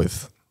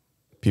with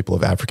people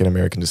of African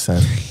American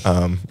descent,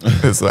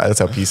 that's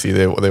how PC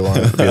they want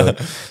it to be. Like,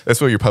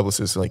 that's what your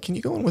publicists are like. Can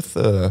you go in with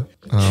the?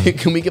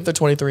 Can we give the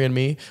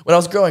 23andMe? When I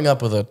was growing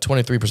up with a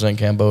 23%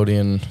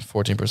 Cambodian,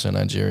 14%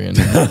 Nigerian,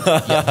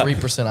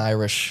 3%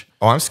 Irish.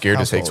 Oh, I'm scared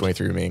household. to take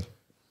 23andMe.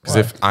 Because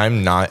if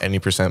I'm not any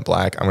percent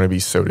black, I'm going to be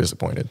so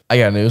disappointed. I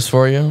got news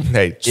for you.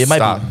 Hey, it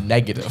stop. might be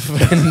negative.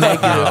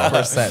 Negative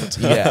percent.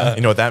 Yeah.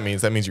 You know what that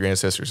means? That means your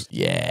ancestors.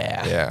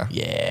 Yeah. Yeah.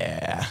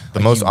 Yeah. The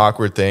most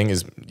awkward thing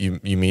is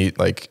you meet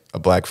like a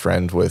black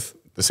friend with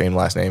the same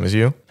last name as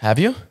you. Have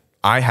you?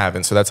 I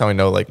haven't, so that's how I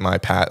know like my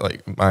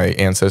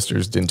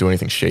ancestors didn't do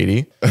anything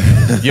shady.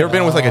 You ever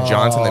been with like a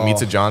Johnson that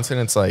meets a Johnson?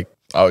 It's like,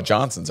 Oh,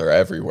 Johnsons are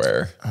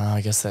everywhere. I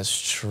guess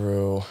that's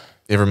true.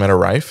 you ever met a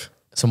Rife?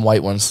 Some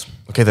white ones.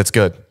 Okay, that's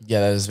good.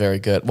 Yeah, that is very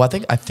good. Well,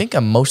 I think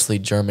I'm mostly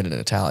German and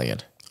Italian.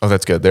 Oh,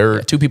 that's good.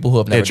 They're Two people who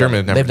have never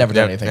German. they've never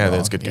done anything Yeah, wrong.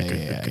 that's good.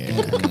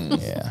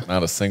 Yeah.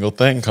 Not a single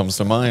thing comes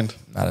to mind.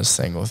 Not a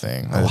single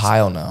thing.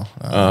 Ohio, no.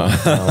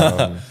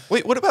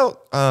 Wait, what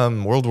about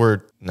World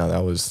War? No,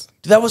 that was.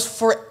 Dude, that was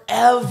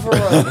forever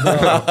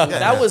ago.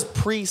 That was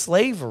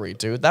pre-slavery,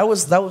 dude. That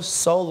was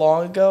so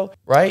long ago,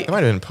 right? It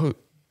might have been.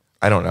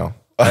 I don't know.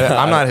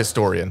 I'm not a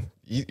historian.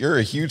 You're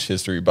a huge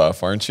history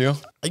buff, aren't you?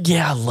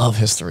 Yeah, I love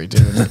history,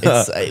 dude.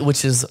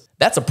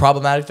 That's a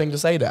problematic thing to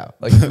say now.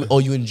 Like,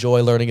 you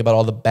enjoy learning about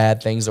all the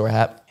bad things that were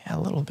happening. Yeah, a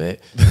little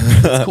bit.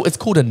 It's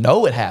cool to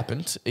know it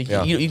happened.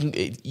 Yeah.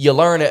 You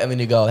learn it and then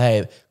you go,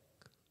 hey,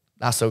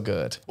 not so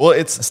good. Well,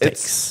 it's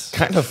Mistakes.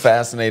 kind of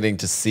fascinating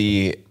to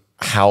see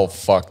how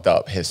fucked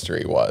up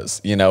history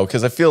was, you know,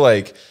 because I feel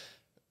like,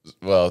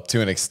 well,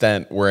 to an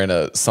extent, we're in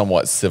a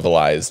somewhat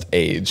civilized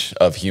age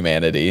of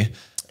humanity,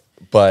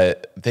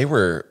 but they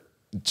were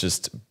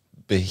just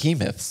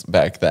behemoths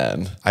back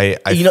then.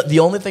 The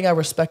only thing I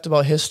respect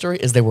about history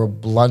is they were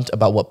blunt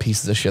about what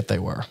pieces of shit they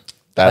were.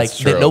 That's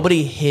true.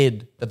 Nobody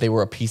hid that they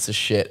were a piece of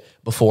shit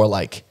before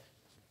like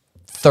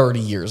 30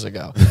 years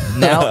ago.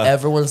 Now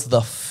everyone's the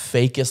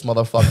fakest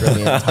motherfucker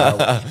in the entire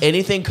world.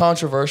 Anything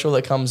controversial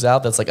that comes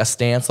out that's like a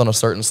stance on a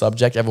certain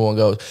subject, everyone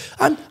goes,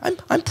 I'm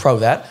pro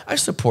that. I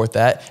support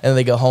that. And then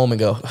they go home and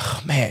go,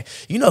 oh, man,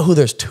 you know who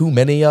there's too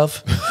many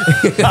of?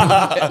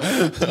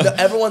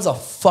 Everyone's a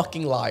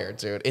fucking liar,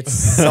 dude. It's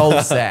so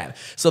sad.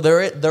 So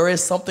there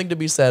is something to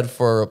be said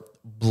for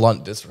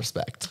blunt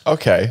disrespect.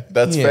 Okay,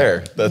 that's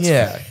fair. That's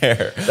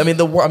fair. I mean,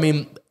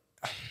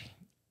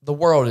 the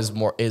world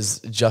is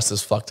just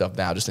as fucked up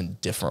now, just in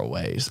different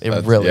ways. It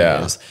really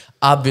is.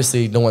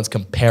 Obviously, no one's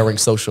comparing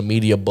social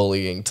media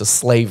bullying to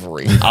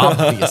slavery.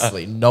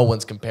 Obviously, no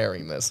one's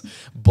comparing this.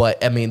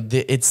 But I mean,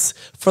 it's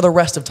for the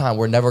rest of time,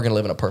 we're never going to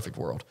live in a perfect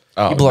world.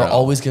 People are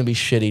always going to be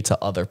shitty to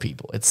other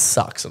people. It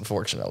sucks,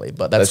 unfortunately,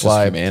 but that's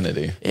why just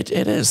humanity. It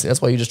is.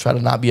 That's why you just try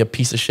to not be a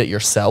piece of shit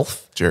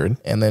yourself, Jared.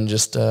 and then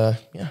just try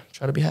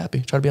to be happy.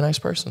 Try to be a nice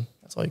person.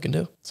 That's all you can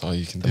do. That's all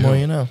you can The do. more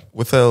you know.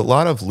 With a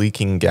lot of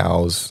leaking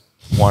gals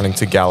wanting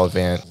to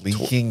gallivant.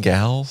 Leaking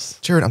gals?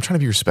 Jared, I'm trying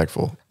to be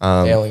respectful.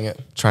 Nailing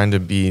it. Trying to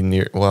be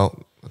near.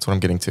 Well, that's what I'm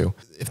getting to.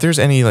 If there's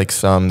any like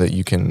some that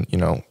you can,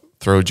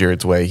 throw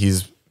Jared's way,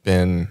 he's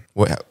been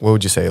what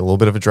would you say? A little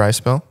bit of a dry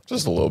spell,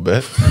 Just a little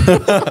bit.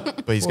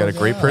 but he's got a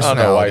great I don't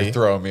know why personality. you're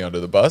throwing me under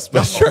the bus,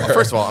 but sure.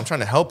 First of all, I'm trying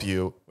to help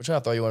you. We're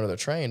trying to throw you under the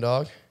train,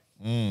 dog.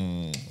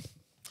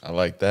 I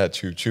like that.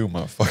 Choo choo,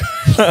 motherfucker.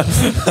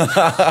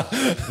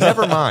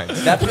 Never mind.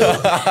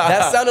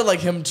 That sounded like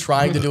him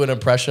trying to do an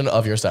impression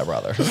of your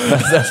stepbrother.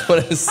 That's what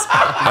it sounded.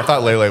 I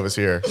thought Lele was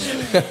here.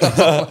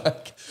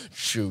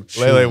 Shoot.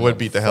 Lele would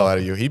beat the hell out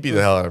of you. He beat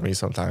the hell out of me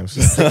sometimes.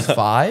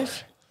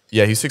 6'5"?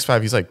 Yeah, he's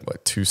 6'5". He's like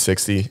what,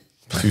 260,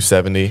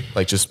 270,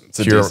 like just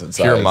a pure decent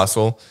size.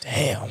 muscle.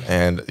 Damn.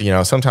 And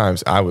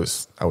sometimes I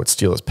would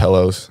steal his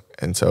pillows,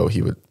 and so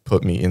he would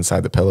put me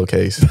inside the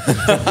pillowcase,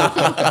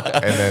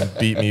 and then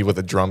beat me with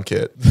a drum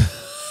kit.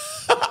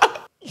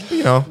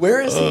 Where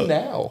is he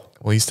now?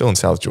 Well, he's still in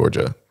South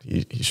Georgia.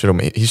 He should have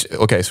made.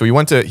 Okay, so he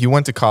went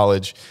to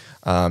college.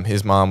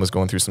 His mom was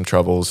going through some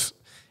troubles,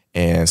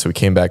 and so he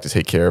came back to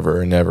take care of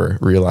her, and never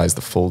realized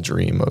the full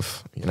dream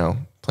of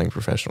playing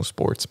professional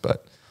sports.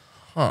 But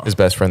his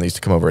best friend that used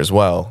to come over as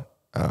well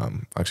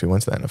actually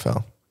went to the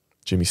NFL.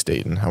 Jimmy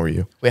Staten, how are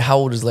you? Wait, how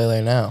old is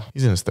Lele now?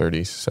 He's in his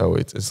 30s, so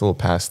it's a little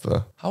past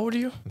the. How old are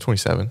you? I'm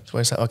 27.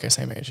 27. Okay,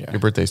 same age, yeah. Your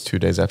birthday's 2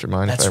 days after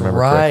mine, That's if I remember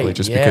right, correctly.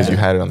 Just because yeah. you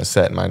had it on the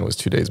set, and mine was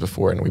 2 days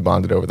before, and we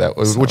bonded over that,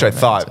 which I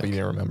thought, but you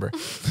didn't remember.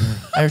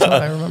 I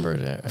remember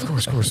it. Yeah. Of Of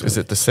course. Is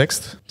it the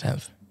 6th?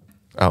 10th.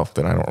 Oh,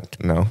 then I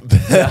don't know.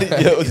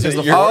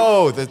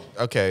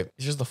 Okay.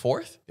 It's just the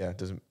 4th? Yeah, it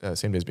doesn't.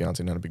 Same day as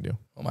Beyonce, not a big deal.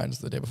 Well, mine's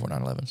the day before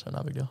 9/11, so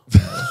not a big deal.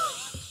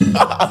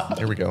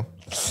 Here we go.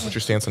 What's your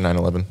stance on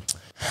 9/11?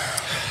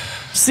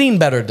 Seen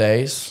better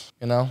days,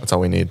 That's all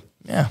we need.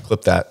 Yeah.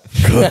 Clip that.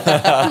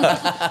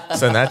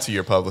 Send that to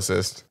your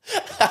publicist.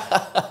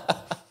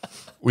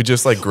 We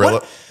just like grill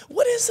it.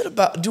 What is is it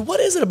about? What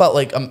is it about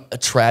like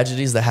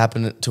tragedies that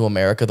happen to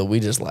America that we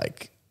just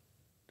like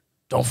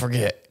don't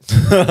forget?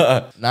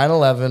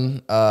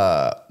 9/11,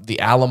 the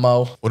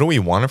Alamo. What do we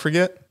want to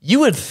forget?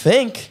 You would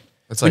think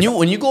It's when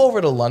like- you go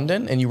over to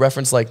London and you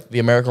reference like the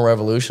American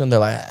Revolution, they're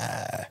like.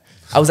 Ah.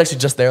 I was actually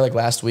just there like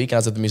last week, and I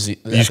was at the museum.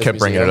 You just kept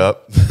bringing it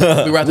up.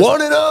 We were at this,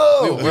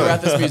 1-0. we were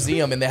at this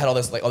museum, and they had all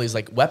these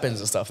like weapons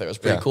and stuff there. It was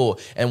pretty cool.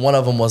 And one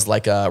of them was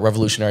like a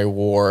Revolutionary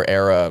War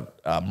era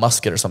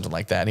musket or something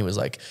like that. And he was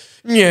like,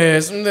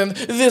 "Yes, and then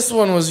this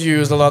one was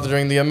used a lot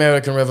during the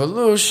American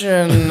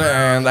Revolution."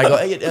 And I go,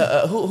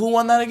 "Hey, who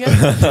won that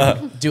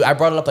again?" Dude, I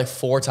brought it up like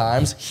 4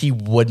 times. He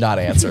would not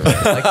answer.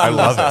 Like, I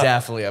love was it.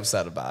 definally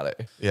upset about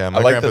it. Yeah,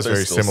 my I like grandpa's that they're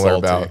very still similar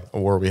salty. about a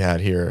war we had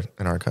here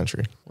in our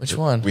country. Which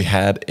one? We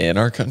had in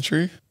our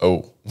country.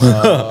 Oh,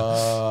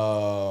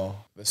 Oh,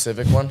 the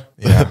Civic one.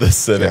 Yeah, the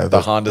Civic, Yeah,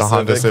 the Honda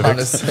Civic.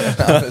 Honda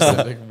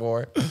Civic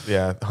War.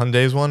 Yeah,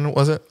 Hyundai's one,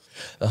 was it?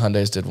 The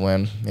Hyundais did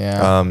win.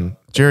 Yeah.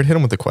 Jared, hit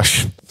him with the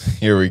question.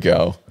 Here we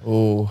go.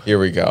 Ooh. Here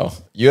we go.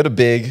 You had a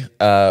big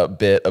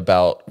bit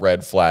about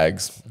red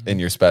flags in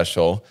your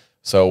special.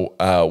 So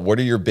what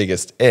are your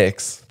biggest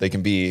icks? They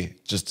can be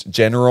just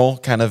general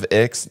kind of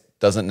icks.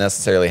 Doesn't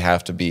necessarily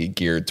have to be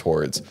geared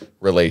towards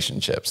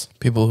relationships.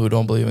 People who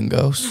don't believe in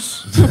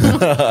ghosts.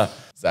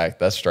 Zach,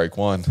 that's strike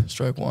one.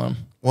 Strike one.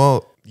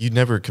 Well, you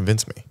never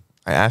convinced me.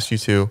 I asked you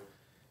to,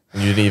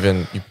 and you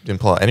didn't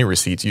pull out any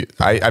receipts.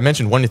 I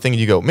mentioned one thing, and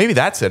you go, maybe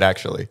that's it,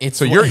 actually.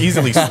 So you're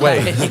easily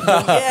swayed.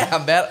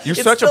 Yeah, man. You're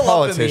It's such a still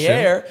politician. Up in the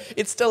air.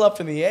 It's still up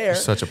in the air.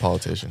 Such a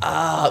politician.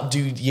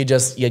 Dude, you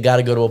got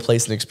to go to a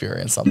place and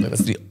experience something.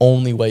 That's the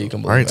only way you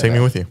can believe. All right, take me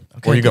with you.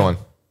 Where are you going?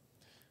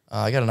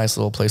 I got a nice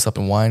little place up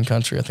in wine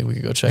country. I think we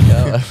could go check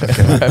out. I've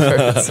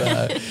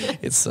heard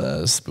it's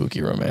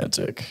spooky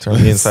romantic. Turn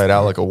the inside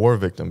out like a war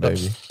victim,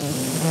 baby.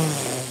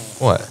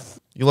 What?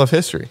 You love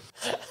history.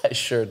 I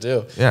sure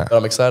do. Yeah. But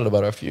I'm excited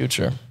about our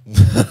future.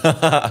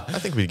 I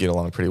think we'd get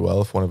along pretty well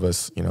if one of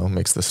us,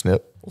 makes the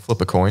snip. We'll flip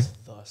a coin.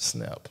 The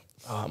snap.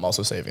 I'm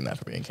also saving that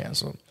for being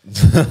canceled,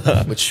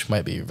 which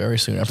might be very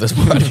soon after this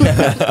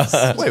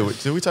podcast. Wait,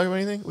 did we talk about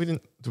anything? We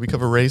didn't. Did we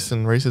cover race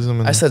and racism?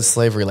 And I said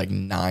slavery like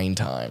 9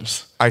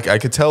 times. I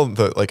could tell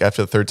that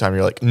after the 3rd time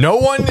you're like, no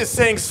one is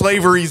saying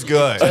slavery's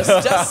good.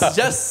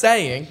 Just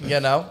saying,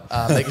 making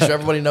sure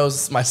everybody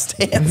knows my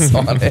stance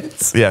on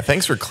it. Yeah,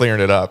 thanks for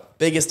clearing it up.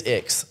 Biggest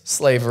icks: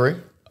 slavery.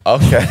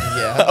 Okay.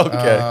 Yeah.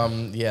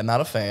 Okay. Yeah,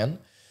 not a fan.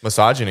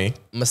 Misogyny.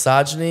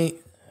 Misogyny.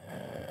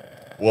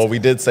 Well, we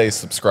did say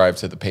subscribe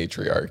to the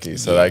patriarchy,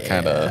 so that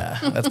kind of.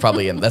 Yeah, that's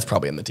probably in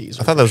the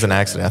teaser. I thought that was an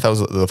accident. I thought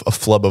it was a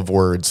flub of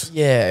words.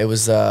 Yeah, it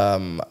was.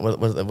 What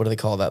do they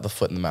call that? The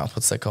foot in the mouth.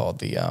 What's that called?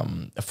 The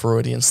a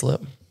Freudian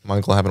slip. My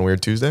uncle having a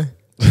weird Tuesday.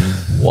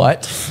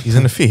 What? He's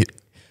in the feet.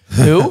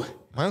 Who?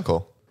 My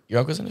uncle.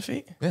 Your uncle's in the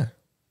feet? Yeah.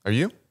 Are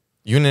you?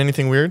 You in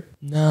anything weird?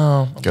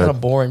 No, I'm kind of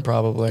boring.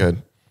 Probably.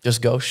 Good.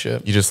 Just ghost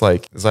shit. You just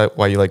is that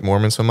why you like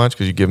Mormons so much?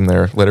 Because you give them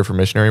their letter for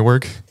missionary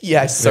work?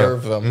 Yeah, I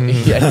serve them.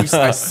 Yeah,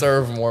 I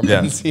serve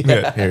Mormons.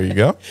 Yeah. Here you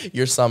go.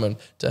 You're summoned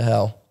to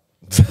hell.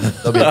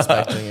 They'll be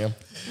expecting you.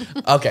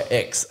 Okay,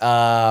 icks.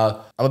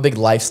 I'm a big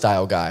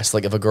lifestyle guy. So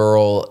like if a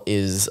girl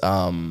is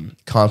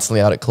constantly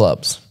out at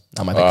clubs,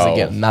 not my thing. 'Cause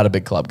again, not a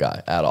big club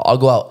guy at all. I'll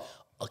go out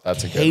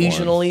That's a good one.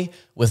 occasionally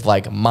with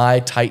like my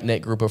tight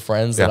knit group of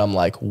friends that I'm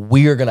like,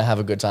 we're gonna have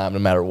a good time no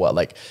matter what.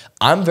 Like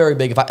I'm very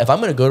big. If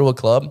I'm gonna go to a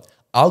club,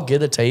 I'll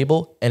get a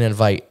table and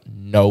invite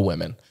no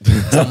women.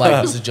 So I'm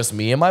like, this is just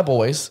me and my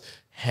boys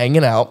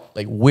hanging out.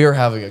 Like we're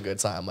having a good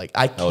time. Like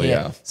I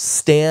can't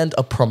stand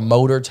a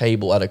promoter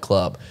table at a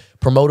club.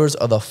 Promoters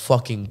are the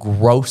fucking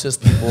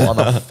grossest people on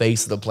the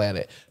face of the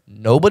planet.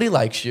 Nobody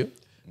likes you.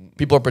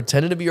 People are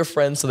pretending to be your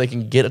friends so they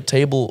can get a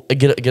table,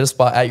 get a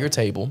spot at your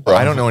table.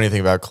 I don't know anything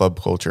about club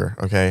culture.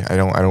 Okay, I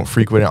don't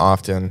frequent it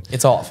often.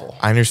 It's awful.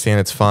 I understand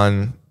it's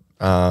fun.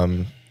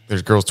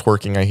 There's girls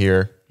twerking, I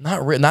hear.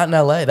 Not in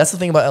LA. That's the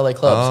thing about LA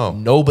clubs. Oh.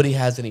 Nobody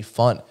has any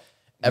fun.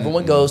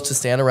 Everyone goes to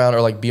stand around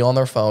or like be on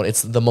their phone.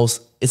 It's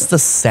the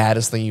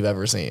saddest thing you've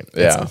ever seen.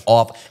 Yeah. It's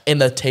awful.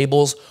 And the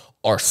tables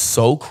are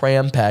so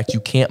cram packed. You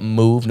can't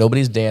move.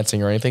 Nobody's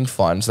dancing or anything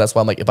fun. So that's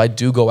why I'm like, if I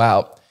do go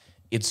out,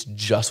 it's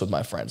just with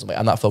my friends.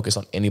 I'm not focused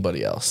on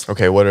anybody else.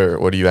 Okay, what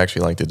do you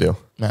actually like to do?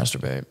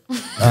 Masturbate.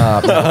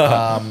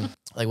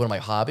 Like one of my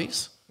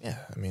hobbies. Yeah,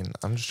 I mean,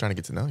 I'm just trying to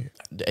get to know you.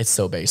 It's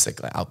so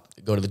basic. Like, I'll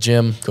go to the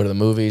gym, go to the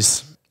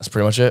movies. That's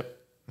pretty much it.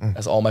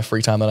 That's all my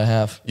free time that I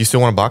have. You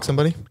still want to box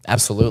somebody?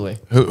 Absolutely.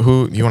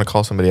 Who you want to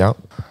call somebody out?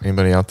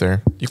 Anybody out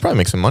there? You could probably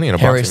make some money in a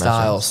Harry boxing match.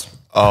 Styles.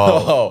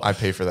 Oh, I'd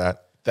pay for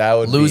that. That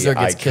would Loser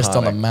be gets kissed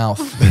on the iconic.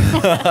 mouth.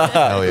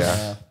 Hell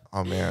yeah.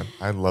 Oh man,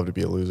 I'd love to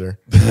be a loser.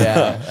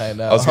 Yeah, I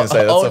know. I was gonna say,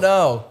 that's oh a-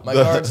 no, my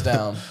guard's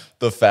down.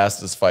 The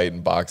fastest fight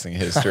in boxing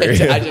history.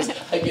 I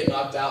get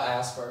knocked out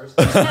ass first.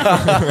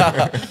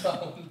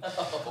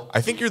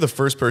 I think you're the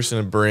first person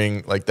to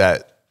bring like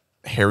that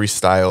Harry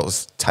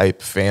Styles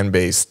type fan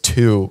base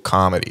to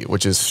comedy,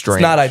 which is strange.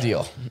 It's not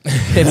ideal.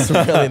 It's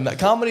really not.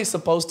 Comedy's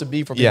supposed to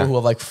be for people Yeah. who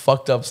have like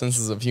fucked up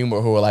senses of humor,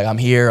 who are like, I'm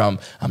here, I'm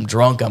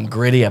drunk, I'm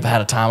gritty, I've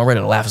had a time, I'm ready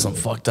to laugh at some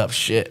fucked up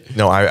shit.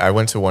 No, I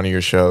went to one of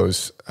your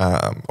shows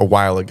a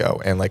while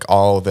ago, and like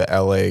all the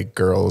LA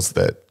girls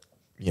that,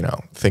 you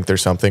know, think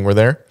there's something were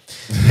there.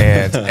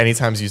 And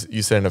anytime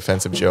you said an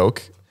offensive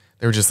joke,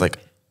 they were just like,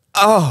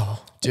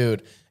 oh.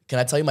 Dude, can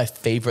I tell you my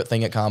favorite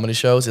thing at comedy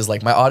shows is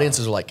like my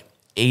audiences are like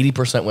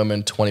 80%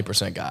 women,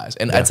 20% guys.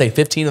 And I'd say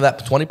 15 of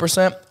that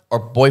 20% are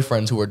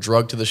boyfriends who are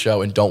drugged to the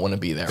show and don't want to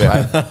be there,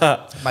 right?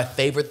 My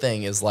favorite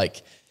thing is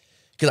like,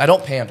 because I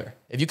don't pander.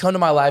 If you come to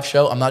my live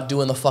show, I'm not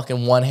doing the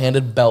fucking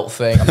one-handed belt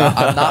thing.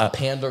 I'm not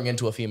pandering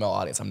into a female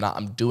audience.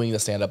 I'm doing the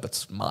stand-up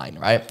that's mine,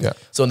 right? Yeah.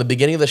 So in the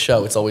beginning of the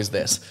show, it's always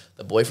this.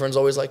 The boyfriend's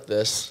always like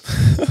this,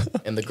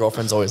 and the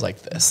girlfriend's always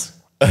like this.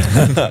 And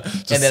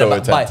then so by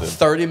attentive.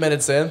 30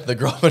 minits in, the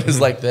girlfriend is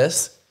like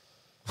this,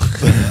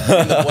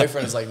 and the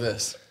boyfriend is like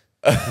this.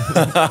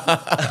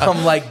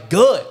 I'm like,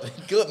 good.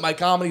 My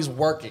comedy's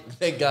working.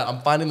 Thank God.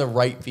 I'm finding the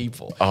right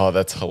people. Oh,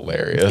 that's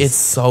hilarious. It's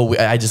so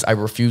I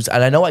refuse,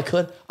 and I know I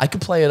could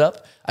play it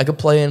up. I could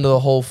play into the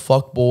whole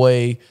fuck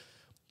boy,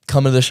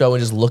 come to the show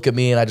and just look at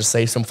me, and I just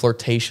say some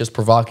flirtatious,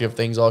 provocative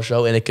things all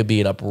show, and it could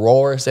be an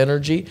uproarious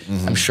energy.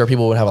 I'm sure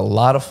people would have a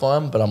lot of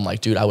fun, but I'm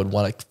like, dude, I would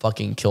want to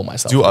fucking kill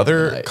myself. Do every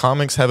other night.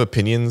 comics have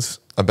opinions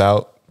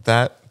about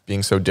that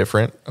being so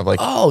different? Of like,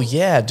 Oh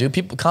yeah,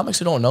 dude. Comics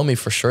who don't know me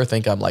for sure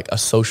think I'm like a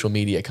social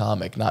media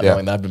comic, not Yeah.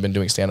 knowing that I've been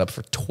doing stand up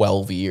for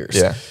 12 years.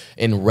 Yeah.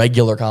 In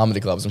regular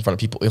comedy clubs, in front of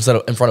people, instead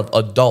of in front of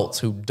adults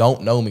who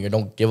don't know me or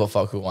don't give a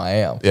fuck who I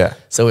am. Yeah.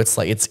 So it's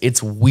like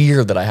it's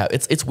weird that I have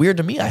it's weird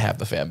to me I have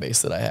the fan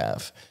base that I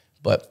have.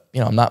 But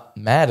you know, I'm not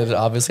mad at it.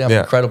 Obviously, I'm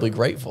Yeah. incredibly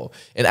grateful.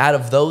 And out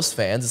of those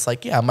fans, it's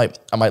like, yeah,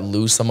 I might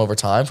lose some over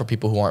time for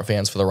people who aren't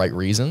fans for the right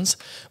reasons,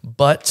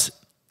 but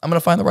I'm gonna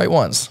find the right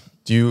ones.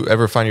 do you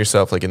ever find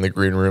yourself like in the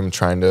green room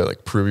trying to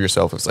like prove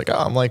yourself? It's like, oh,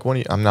 I'm like one of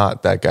you. I'm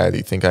not that guy that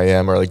you think I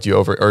am, or like do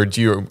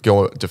you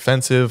go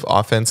defensive,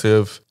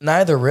 offensive?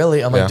 Neither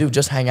really. I'm Yeah. like, dude,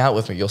 just hang out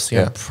with me. You'll see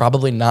Yeah. I'm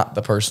probably not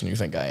the person you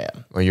think I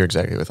am. Well, you're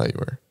exactly what I thought you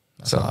were.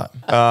 So, hot.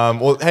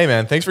 well, hey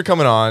man, thanks for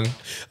coming on.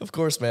 Of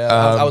course, man.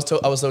 I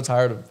was so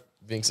tired of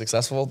being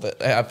successful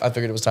that I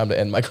figured it was time to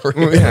end my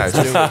career. Yeah,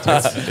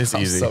 it's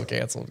I'm easy. so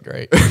canceled.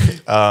 Great.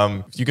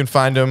 You can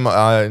find him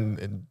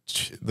on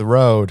the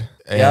road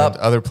and Yep.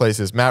 other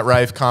places.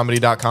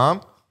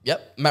 MattRifeComedy.com.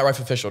 Yep,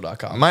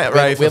 MattRifeOfficial.com.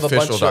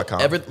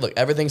 MattRifeOfficial.com.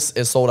 Everything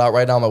is sold out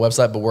right now on my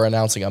website, but we're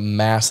announcing a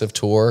massive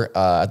tour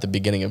at the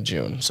beginning of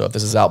June. So if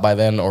this is out by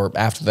then or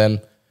after then,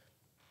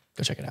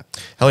 go check it out.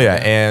 Hell yeah.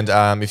 And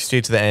if you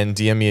stay to the end,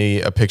 DM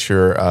me a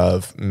picture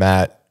of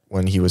Matt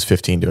when he was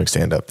 15 doing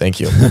stand-up. Thank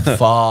you.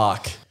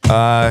 Fuck.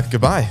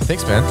 Goodbye.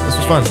 Thanks, man. This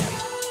was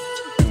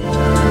fun.